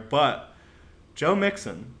there, but... Joe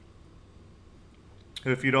Mixon,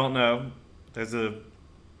 who, if you don't know, there's a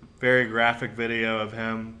very graphic video of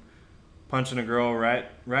him punching a girl right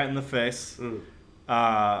in the face.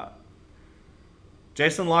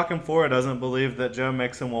 Jason Lockenfora doesn't believe that Joe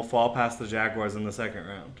Mixon will fall past the Jaguars in the 2nd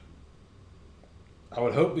round. I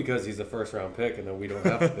would hope because he's a first-round pick and then we don't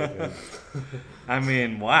have to pick him. I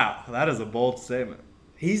mean, wow, that is a bold statement.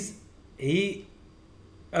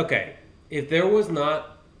 Okay, if there was not...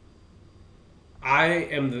 I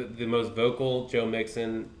am the most vocal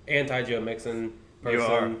anti-Joe Mixon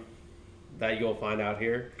person that you'll find out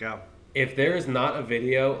here. Yeah. If there is not a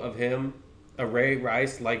video of him, a Ray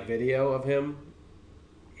Rice-like video of him,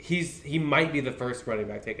 he might be the first running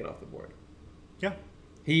back taken off the board. Yeah.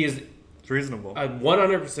 He is... It's reasonable. A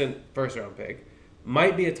 100% first-round pick.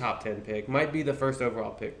 Might be a top 10 pick. Might be the first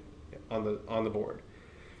overall pick on the board.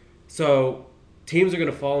 So, teams are going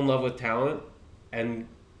to fall in love with talent, and...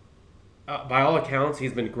 by all accounts,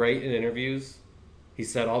 he's been great in interviews. He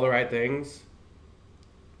said all the right things.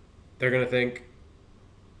 They're going to think...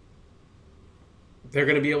 They're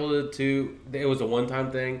going to be able to... It was a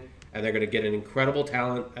one-time thing, and they're going to get an incredible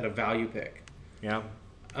talent at a value pick. Yeah.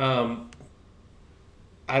 I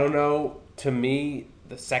don't know. To me,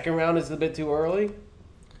 the 2nd round is a bit too early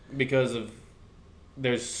because of...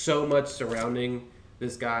 There's so much surrounding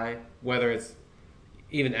this guy, whether it's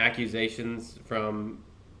even accusations from...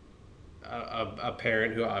 A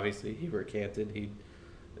parent who obviously he recanted. He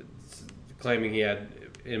claiming he had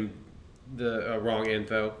the wrong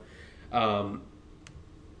info.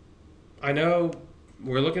 I know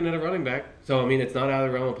we're looking at a running back. So, I mean, it's not out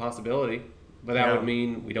of the realm of possibility. But that would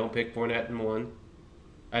mean we don't pick Fournette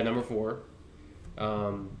at number 4.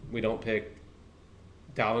 We don't pick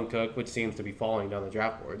Dalvin Cook, which seems to be falling down the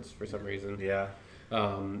draft boards for some reason. Yeah.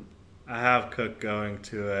 I have Cook going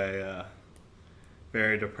to a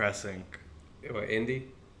very depressing... What,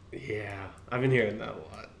 Indy? Yeah. I've been hearing that a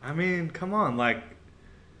lot. I mean, come on. Like,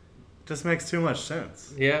 just makes too much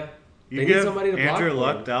sense. Yeah. You give somebody to Andrew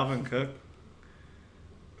Luck, Dalvin Cook.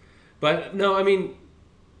 But, no, I mean,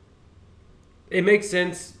 it makes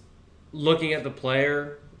sense looking at the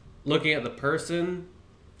player, looking at the person.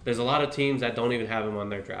 There's a lot of teams that don't even have him on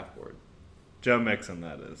their draft board. Joe Mixon,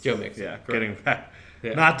 that is. Joe Mixon. Yeah, correct. Getting back.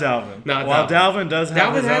 Yeah. Not Dalvin. Well, Dalvin does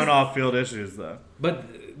have his own off-field issues, though. But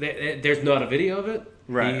there's not a video of it.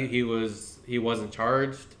 Right. He wasn't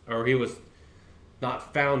charged, or he was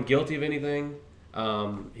not found guilty of anything.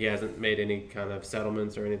 He hasn't made any kind of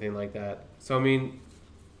settlements or anything like that. So, I mean,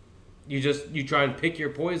 you try and pick your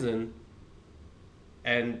poison,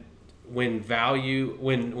 and when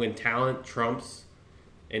talent trumps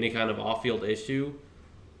any kind of off-field issue,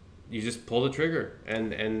 you just pull the trigger,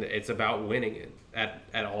 and it's about winning it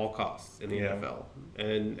at all costs in the NFL.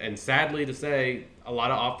 And sadly to say, a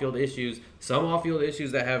lot of off-field issues, some off-field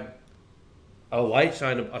issues that have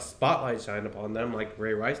a spotlight shined upon them, like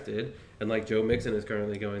Ray Rice did, and like Joe Mixon is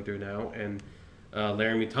currently going through now, and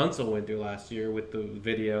Laramie Tunsil went through last year with the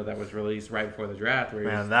video that was released right before the draft.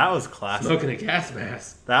 Where that was classic. Smoking a gas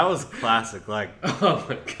mask. That was classic. Like, oh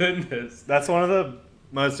my goodness, that's one of the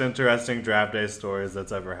most interesting draft day stories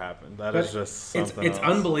that's ever happened. Is just something. It's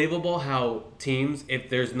unbelievable how teams, if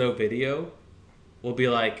there's no video, will be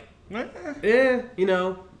like, you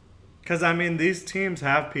know. Because I mean, these teams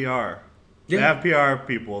have PR. Yeah. They have PR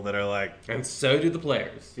people that are like, and so do the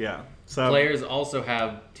players. Yeah. So players also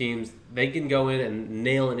have teams, they can go in and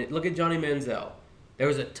nail it. Look at Johnny Manziel. There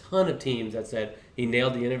was a ton of teams that said he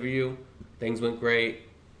nailed the interview, things went great,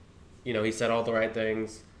 he said all the right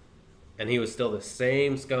things, and he was still the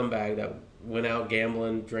same scumbag that went out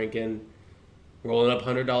gambling, drinking, rolling up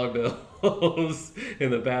 $100 bills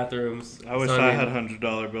in the bathrooms. I wish I had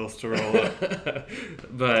 $100 bills to roll up.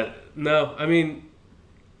 But no, I mean,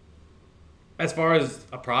 as far as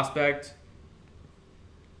a prospect,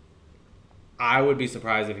 I would be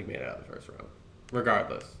surprised if he made it out of the first round.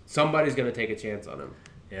 Regardless, somebody's going to take a chance on him.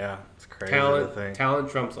 Yeah, it's crazy.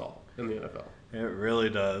 Talent trumps all in the NFL. It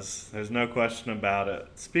really does. There's no question about it.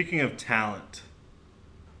 Speaking of talent,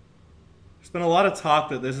 there's been a lot of talk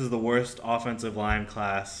that this is the worst offensive line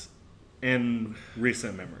class in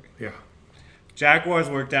recent memory. Yeah. Jaguars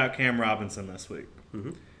worked out Cam Robinson this week.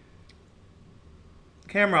 Mm-hmm.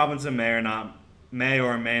 Cam Robinson may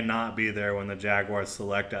or may not be there when the Jaguars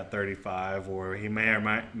select at 35, or he may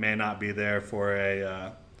or may not be there for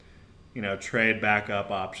a trade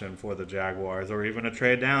backup option for the Jaguars, or even a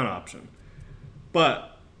trade down option.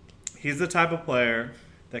 But he's the type of player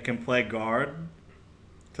that can play guard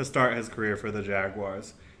to start his career for the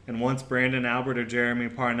Jaguars. And once Brandon Albert or Jeremy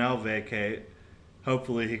Parnell vacate,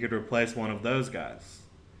 hopefully he could replace one of those guys.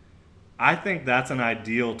 I think that's an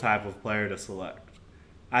ideal type of player to select.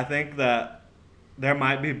 I think that there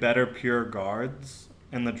might be better pure guards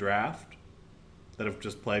in the draft that have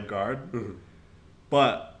just played guard. Mm-hmm.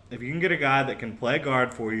 But if you can get a guy that can play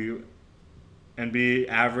guard for you and be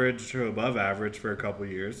average to above average for a couple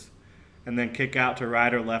years, and then kick out to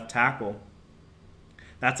right or left tackle,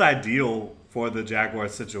 that's ideal for the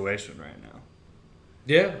Jaguars situation right now.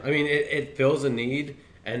 Yeah, I mean, it fills a need,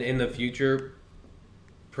 and in the future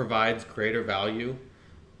provides greater value.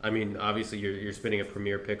 I mean, obviously you're spending a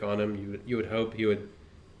premier pick on him. You would hope he would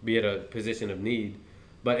be at a position of need,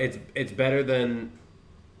 but it's better than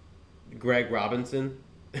Greg Robinson,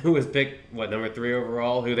 who was picked number 3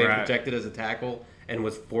 overall, who they projected as a tackle and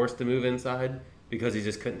was forced to move inside because he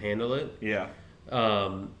just couldn't handle it. Yeah.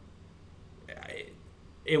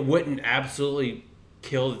 It wouldn't absolutely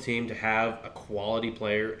kill the team to have a quality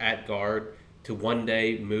player at guard to one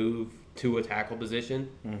day move to a tackle position,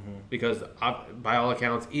 because by all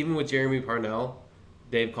accounts, even with Jeremy Parnell,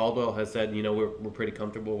 Dave Caldwell has said, we're pretty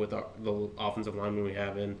comfortable with the offensive lineman we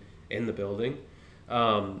have in the building.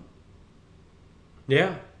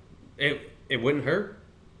 Yeah, it wouldn't hurt.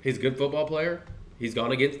 He's a good football player. He's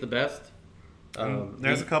gone against the best.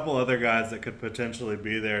 There's a couple other guys that could potentially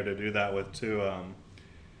be there to do that with too. I'm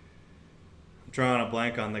drawing a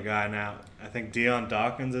blank on the guy now. I think Deion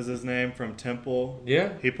Dawkins is his name, from Temple.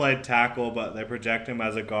 Yeah. He played tackle, but they project him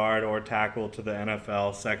as a guard or tackle to the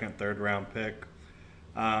NFL, 2nd, 3rd round pick.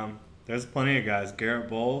 There's plenty of guys. Garrett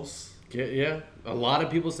Bowles. Yeah. A lot of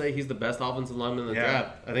people say he's the best offensive lineman in the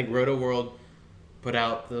draft. I think Roto World put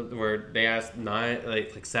out where they asked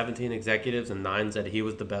 17 executives, and 9 said he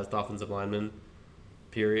was the best offensive lineman.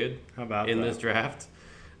 Period. How about in that? This draft?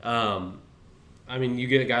 I mean, you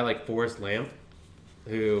get a guy like Forrest Lamp,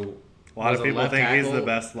 who a lot of people think tackle. He's the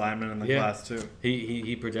best lineman in the class too.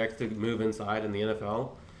 He projects to move inside in the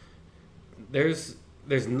NFL. There's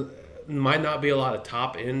might not be a lot of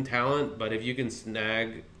top end talent, but if you can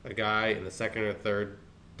snag a guy in the second or third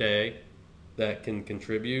day that can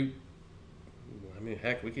contribute, I mean,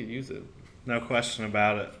 heck, we could use it. No question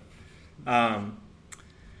about it.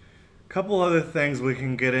 Couple other things we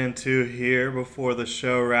can get into here before the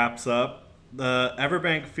show wraps up. The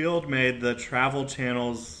Everbank Field made the Travel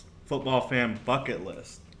Channel's football fan bucket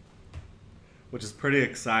list, which is pretty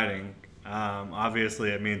exciting. Obviously,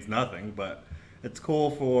 it means nothing, but it's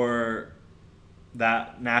cool for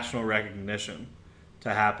that national recognition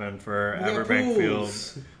to happen for Everbank Field.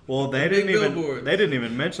 Well, they didn't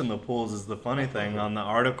even mention the pools. Is the funny thing on the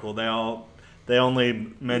article. They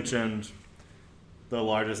only mentioned the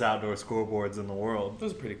largest outdoor scoreboards in the world.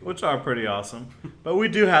 Those are pretty cool. Which are pretty awesome. But we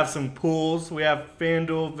do have some pools. We have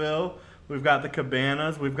FanDuelville. We've got the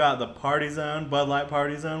Cabanas. We've got the Party Zone, Bud Light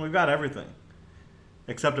Party Zone. We've got everything.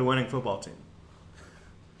 Except a winning football team.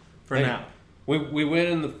 For now. We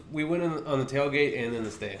win on the tailgate and in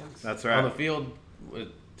the stands. That's right. On the field,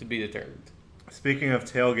 to be determined. Speaking of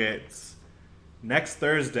tailgates, next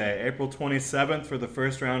Thursday, April 27th, for the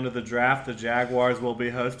first round of the draft, the Jaguars will be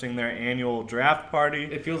hosting their annual draft party.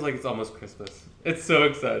 It feels like it's almost Christmas. It's so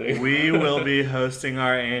exciting. We will be hosting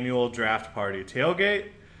our annual draft party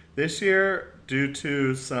tailgate. This year, due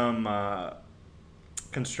to some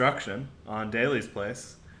construction on Daly's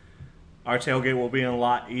place, our tailgate will be in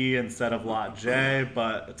Lot E instead of Lot J,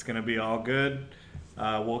 but it's going to be all good.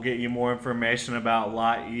 We'll get you more information about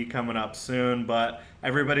Lot E coming up soon, but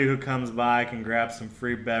everybody who comes by can grab some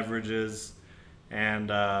free beverages.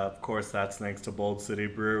 And, of course, that's thanks to Bold City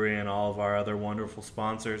Brewery and all of our other wonderful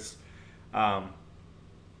sponsors.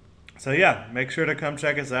 So, yeah, make sure to come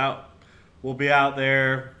check us out. We'll be out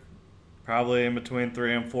there probably in between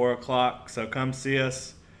 3 and 4 o'clock, so come see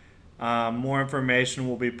us. More information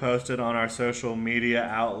will be posted on our social media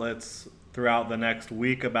outlets throughout the next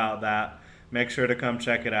week about that. Make sure to come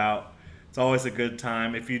check it out. It's always a good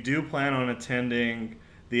time. If you do plan on attending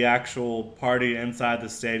the actual party inside the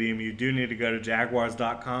stadium, you do need to go to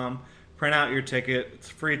Jaguars.com, print out your ticket. It's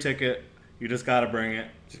a free ticket. You just got to bring it.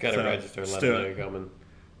 Just got to register and let them know you're coming.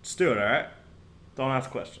 Just do it, all right? Don't ask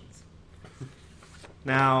questions.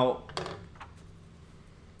 Now,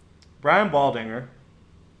 Brian Baldinger,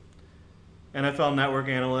 NFL Network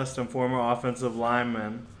analyst and former offensive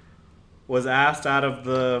lineman, was asked out of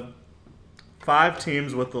the 5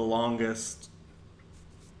 teams with the longest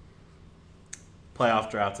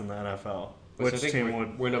playoff droughts in the NFL. Which team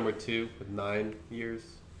would? We're number 2 with 9 years.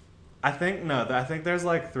 I think there's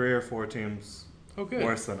like 3 or 4 teams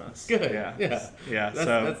worse than us. Good. Yeah.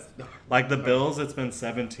 That's like the Bills, it's been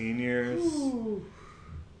 17 years. Ooh.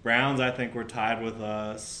 Browns, I think, were tied with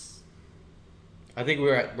us. I think we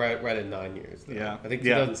were right at 9 years. Though. Yeah. I think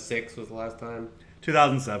 2006 was the last time.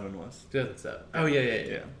 2007 was. 2007. Oh,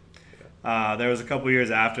 yeah. There was a couple years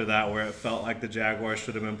after that where it felt like the Jaguars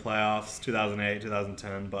should have been playoffs, 2008,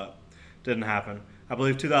 2010, but didn't happen. I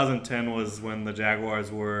believe 2010 was when the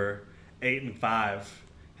Jaguars were 8-5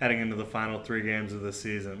 heading into the final 3 games of the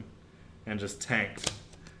season and just tanked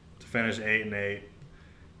to finish 8-8.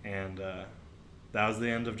 And that was the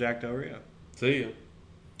end of Jack Del Rio. See you.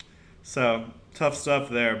 So, tough stuff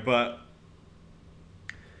there. But,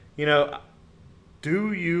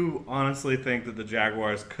 do you honestly think that the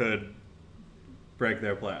Jaguars could break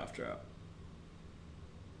their playoff drought?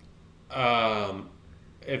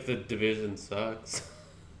 If the division sucks.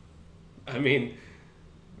 I mean,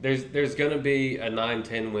 there's going to be a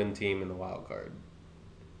 9-10 win team in the wild card.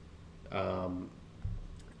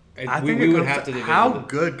 I think we would have to. How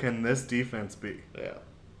good can this defense be? Yeah.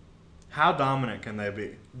 How dominant can they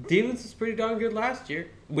be? Defense was pretty darn good last year.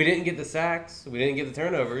 We didn't get the sacks. We didn't get the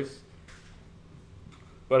turnovers.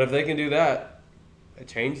 But if they can do that, it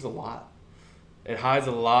changes a lot. It hides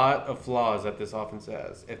a lot of flaws that this offense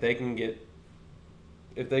has. If they can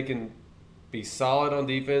be solid on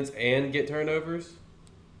defense and get turnovers.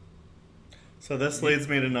 So this leads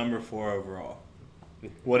me to number 4 overall.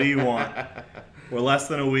 What do you want? We're less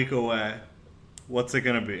than a week away. What's it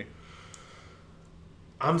going to be?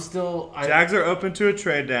 Jags are open to a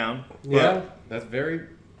trade down. Yeah, that's very.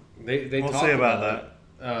 We'll see about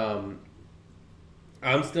that.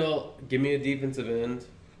 Give me a defensive end.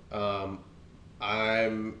 I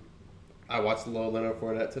watched a little Leonard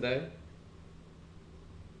Fournette today.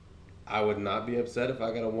 I would not be upset if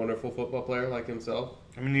I got a wonderful football player like himself.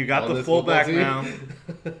 I mean, you got the fullback now.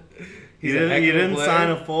 You didn't sign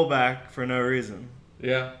a fullback for no reason.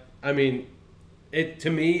 Yeah. I mean, to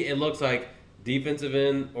me, it looks like defensive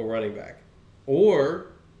end or running back. Or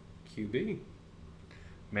QB.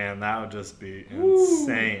 Man, that would just be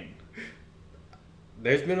insane.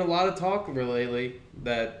 There's been a lot of talk lately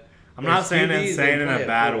that... I'm not saying insane in a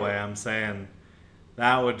bad way. I'm saying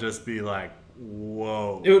that would just be like,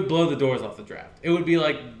 whoa. It would blow the doors off the draft. It would be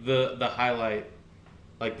like the highlight,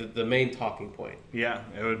 like the main talking point. Yeah,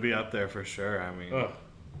 it would be up there for sure. I mean,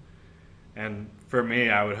 and for me,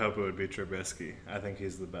 I would hope it would be Trubisky. I think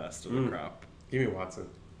he's the best of the crop. Give me Watson.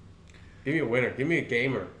 Give me a winner. Give me a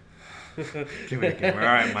gamer. Give me a gamer. All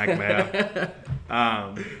right, Mike Mayo.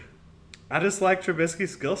 I just like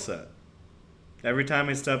Trubisky's skill set. Every time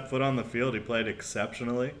he stepped foot on the field, he played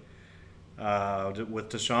exceptionally. With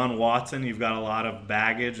Deshaun Watson, you've got a lot of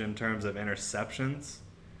baggage in terms of interceptions.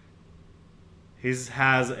 He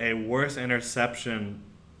has a worse interception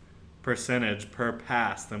percentage per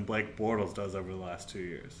pass than Blake Bortles does over the last 2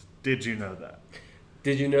 years. Did you know that?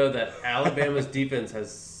 Did you know that Alabama's defense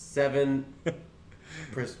has 7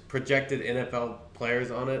 projected NFL players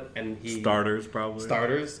on it, and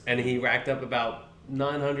starters, and he racked up about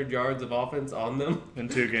 900 yards of offense on them in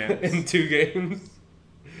 2 games. In 2 games.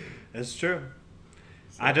 It's true.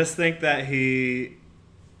 I just think that he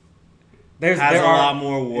has a lot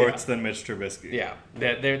more warts than Mitch Trubisky. Yeah,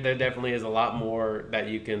 there definitely is a lot more that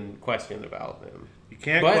you can question about him. You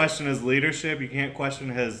can't question his leadership. You can't question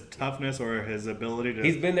his toughness or his ability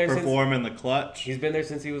to perform in the clutch. He's been there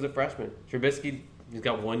since he was a freshman. Trubisky, he's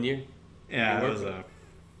got 1 year. Yeah, it was a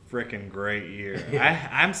freaking great year.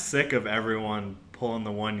 I'm sick of everyone pulling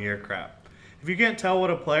the 1 year crap. If you can't tell what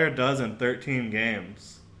a player does in 13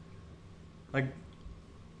 games, like,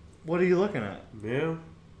 what are you looking at? Yeah.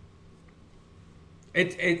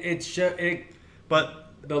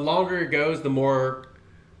 But the longer it goes, the more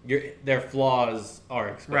their flaws are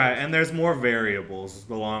exposed. Right, and there's more variables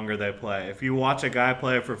the longer they play. If you watch a guy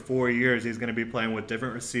play for 4 years, he's going to be playing with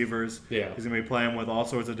different receivers. Yeah. He's going to be playing with all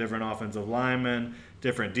sorts of different offensive linemen,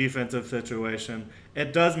 different defensive situation.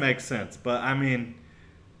 It does make sense, but I mean,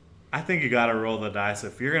 I think you got to roll the dice.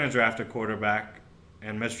 If you're going to draft a quarterback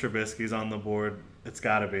and Mitch Trubisky's on the board, it's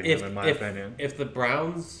got to be him, in my opinion. If the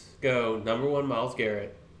Browns go number 1 Myles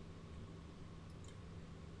Garrett,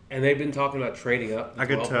 and they've been talking about trading up. I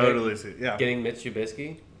could totally see. Yeah. Getting Mitch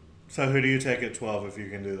Trubisky. So who do you take at 12 if you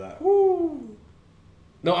can do that? Woo.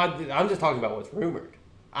 No, I'm just talking about what's rumored.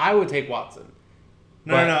 I would take Watson.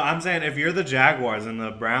 No. I'm saying if you're the Jaguars and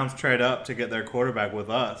the Browns trade up to get their quarterback with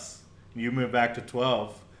us, you move back to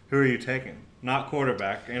 12, who are you taking? Not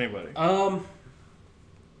quarterback, anybody.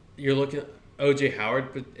 You're looking... O.J.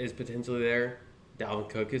 Howard is potentially there. Dalvin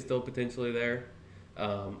Cook is still potentially there.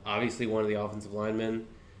 Obviously, one of the offensive linemen.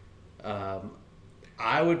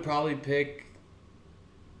 I would probably pick...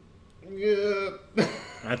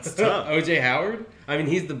 That's tough. O.J. Howard. I mean,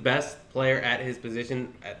 he's the best player at his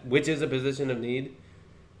position, which is a position of need.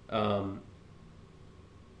 So,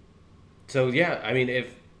 yeah, I mean,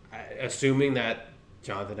 assuming that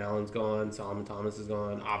Jonathan Allen's gone, Solomon Thomas is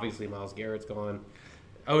gone, obviously Myles Garrett's gone.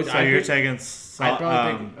 You're taking I'd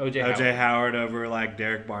probably pick O.J. Howard over, like,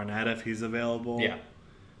 Derek Barnett if he's available? Yeah.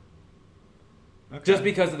 Okay. Just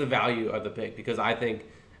because of the value of the pick, because I think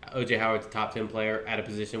O.J. Howard's a top 10 player at a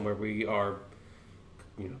position where we are,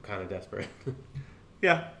 kind of desperate.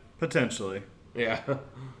 Yeah, potentially. Yeah.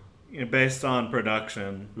 Based on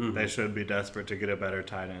production, they should be desperate to get a better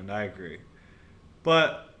tight end. I agree.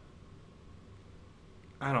 But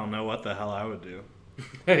I don't know what the hell I would do.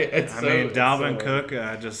 Dalvin Cook,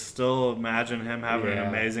 I just still imagine him having an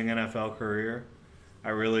amazing NFL career. I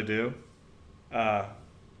really do.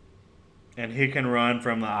 And he can run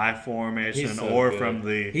from the I formation or from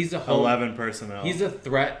the 11 personnel. He's a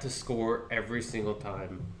threat to score every single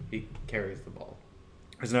time he carries the ball.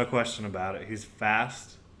 There's no question about it. He's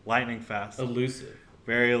fast, lightning fast. Elusive.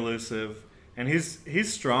 Very elusive. And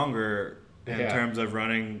he's stronger in terms of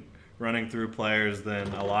running through players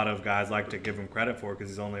than a lot of guys like to give him credit for because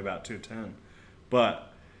he's only about 210.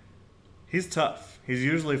 But he's tough. He's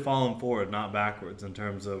usually falling forward, not backwards, in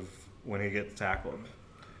terms of when he gets tackled.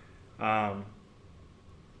 Man,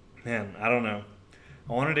 I don't know.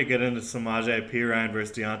 I wanted to get into Samaje Perine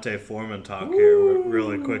versus Deontay Foreman talk here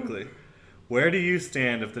really quickly. Where do you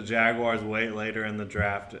stand if the Jaguars wait later in the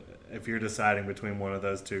draft if you're deciding between one of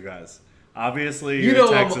those two guys? Obviously, you're a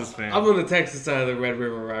Texas fan. I'm on the Texas side of the Red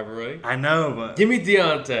River rivalry. I know, but... Give me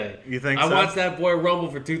Deontay. You think so? I watched that boy rumble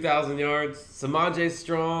for 2,000 yards. Samaje's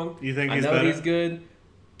strong. You think he's better? I know he's good.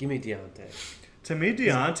 Give me Deontay. To me,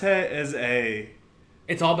 Deontay is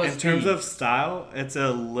It's all about in speed. terms of style. It's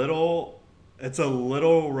a little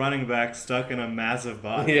running back stuck in a massive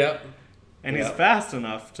body. Yep. And he's fast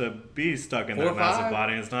enough to be stuck in that massive 4.5.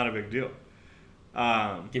 body, and it's not a big deal.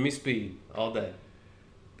 Give me speed all day.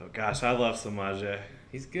 But gosh, I love Samaje.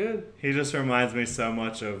 He's good. He just reminds me so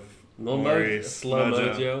much of Slow Mojo.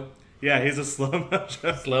 mojo. Yeah, he's a slow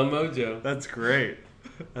mojo. Slow mojo. That's great.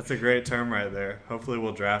 That's a great term right there. Hopefully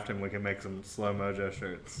we'll draft him. We can make some slow mojo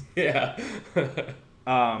shirts. Yeah.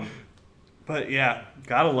 But yeah,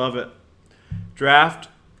 gotta love it. Draft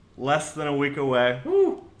less than a week away.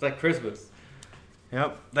 Woo, it's like Christmas.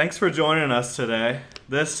 Yep. Thanks for joining us today.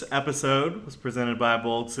 This episode was presented by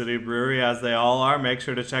Bold City Brewery, as they all are. Make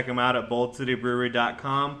sure to check them out at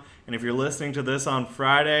boldcitybrewery.com. And if you're listening to this on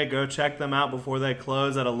Friday, go check them out before they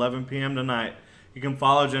close at 11 p.m. tonight. You can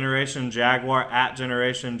follow Generation Jaguar at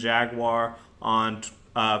Generation Jaguar on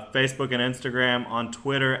Facebook and Instagram, on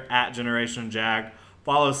Twitter at Generation Jag.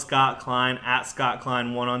 Follow Scott Klein at Scott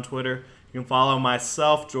Klein1 on Twitter. You can follow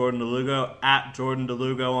myself, Jordan DeLugo, at Jordan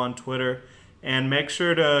DeLugo on Twitter. And make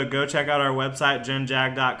sure to go check out our website,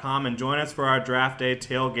 GenJag.com, and join us for our Draft Day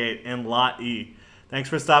tailgate in Lot E. Thanks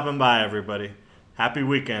for stopping by, everybody. Happy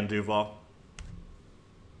weekend, Duval.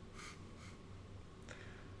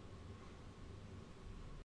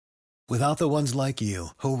 Without the ones like you,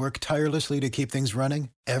 who work tirelessly to keep things running,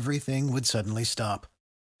 everything would suddenly stop.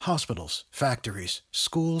 Hospitals, factories,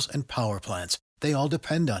 schools, and power plants, they all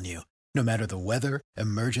depend on you. No matter the weather,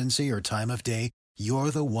 emergency, or time of day,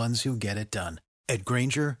 you're the ones who get it done. At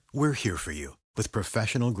Grainger, we're here for you with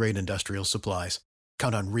professional-grade industrial supplies.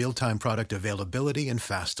 Count on real-time product availability and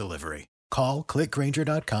fast delivery. Call, click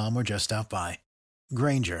Grainger.com, or just stop by.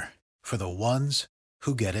 Grainger, for the ones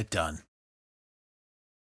who get it done.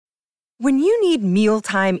 When you need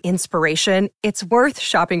mealtime inspiration, it's worth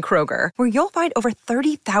shopping Kroger, where you'll find over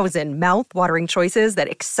 30,000 mouth-watering choices that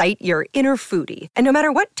excite your inner foodie. And no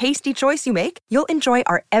matter what tasty choice you make, you'll enjoy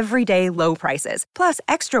our everyday low prices, plus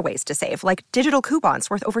extra ways to save, like digital coupons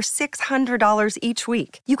worth over $600 each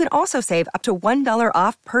week. You can also save up to $1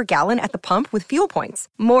 off per gallon at the pump with fuel points.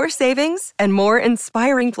 More savings and more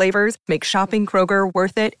inspiring flavors make shopping Kroger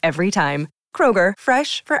worth it every time. Kroger,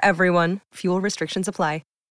 fresh for everyone. Fuel restrictions apply.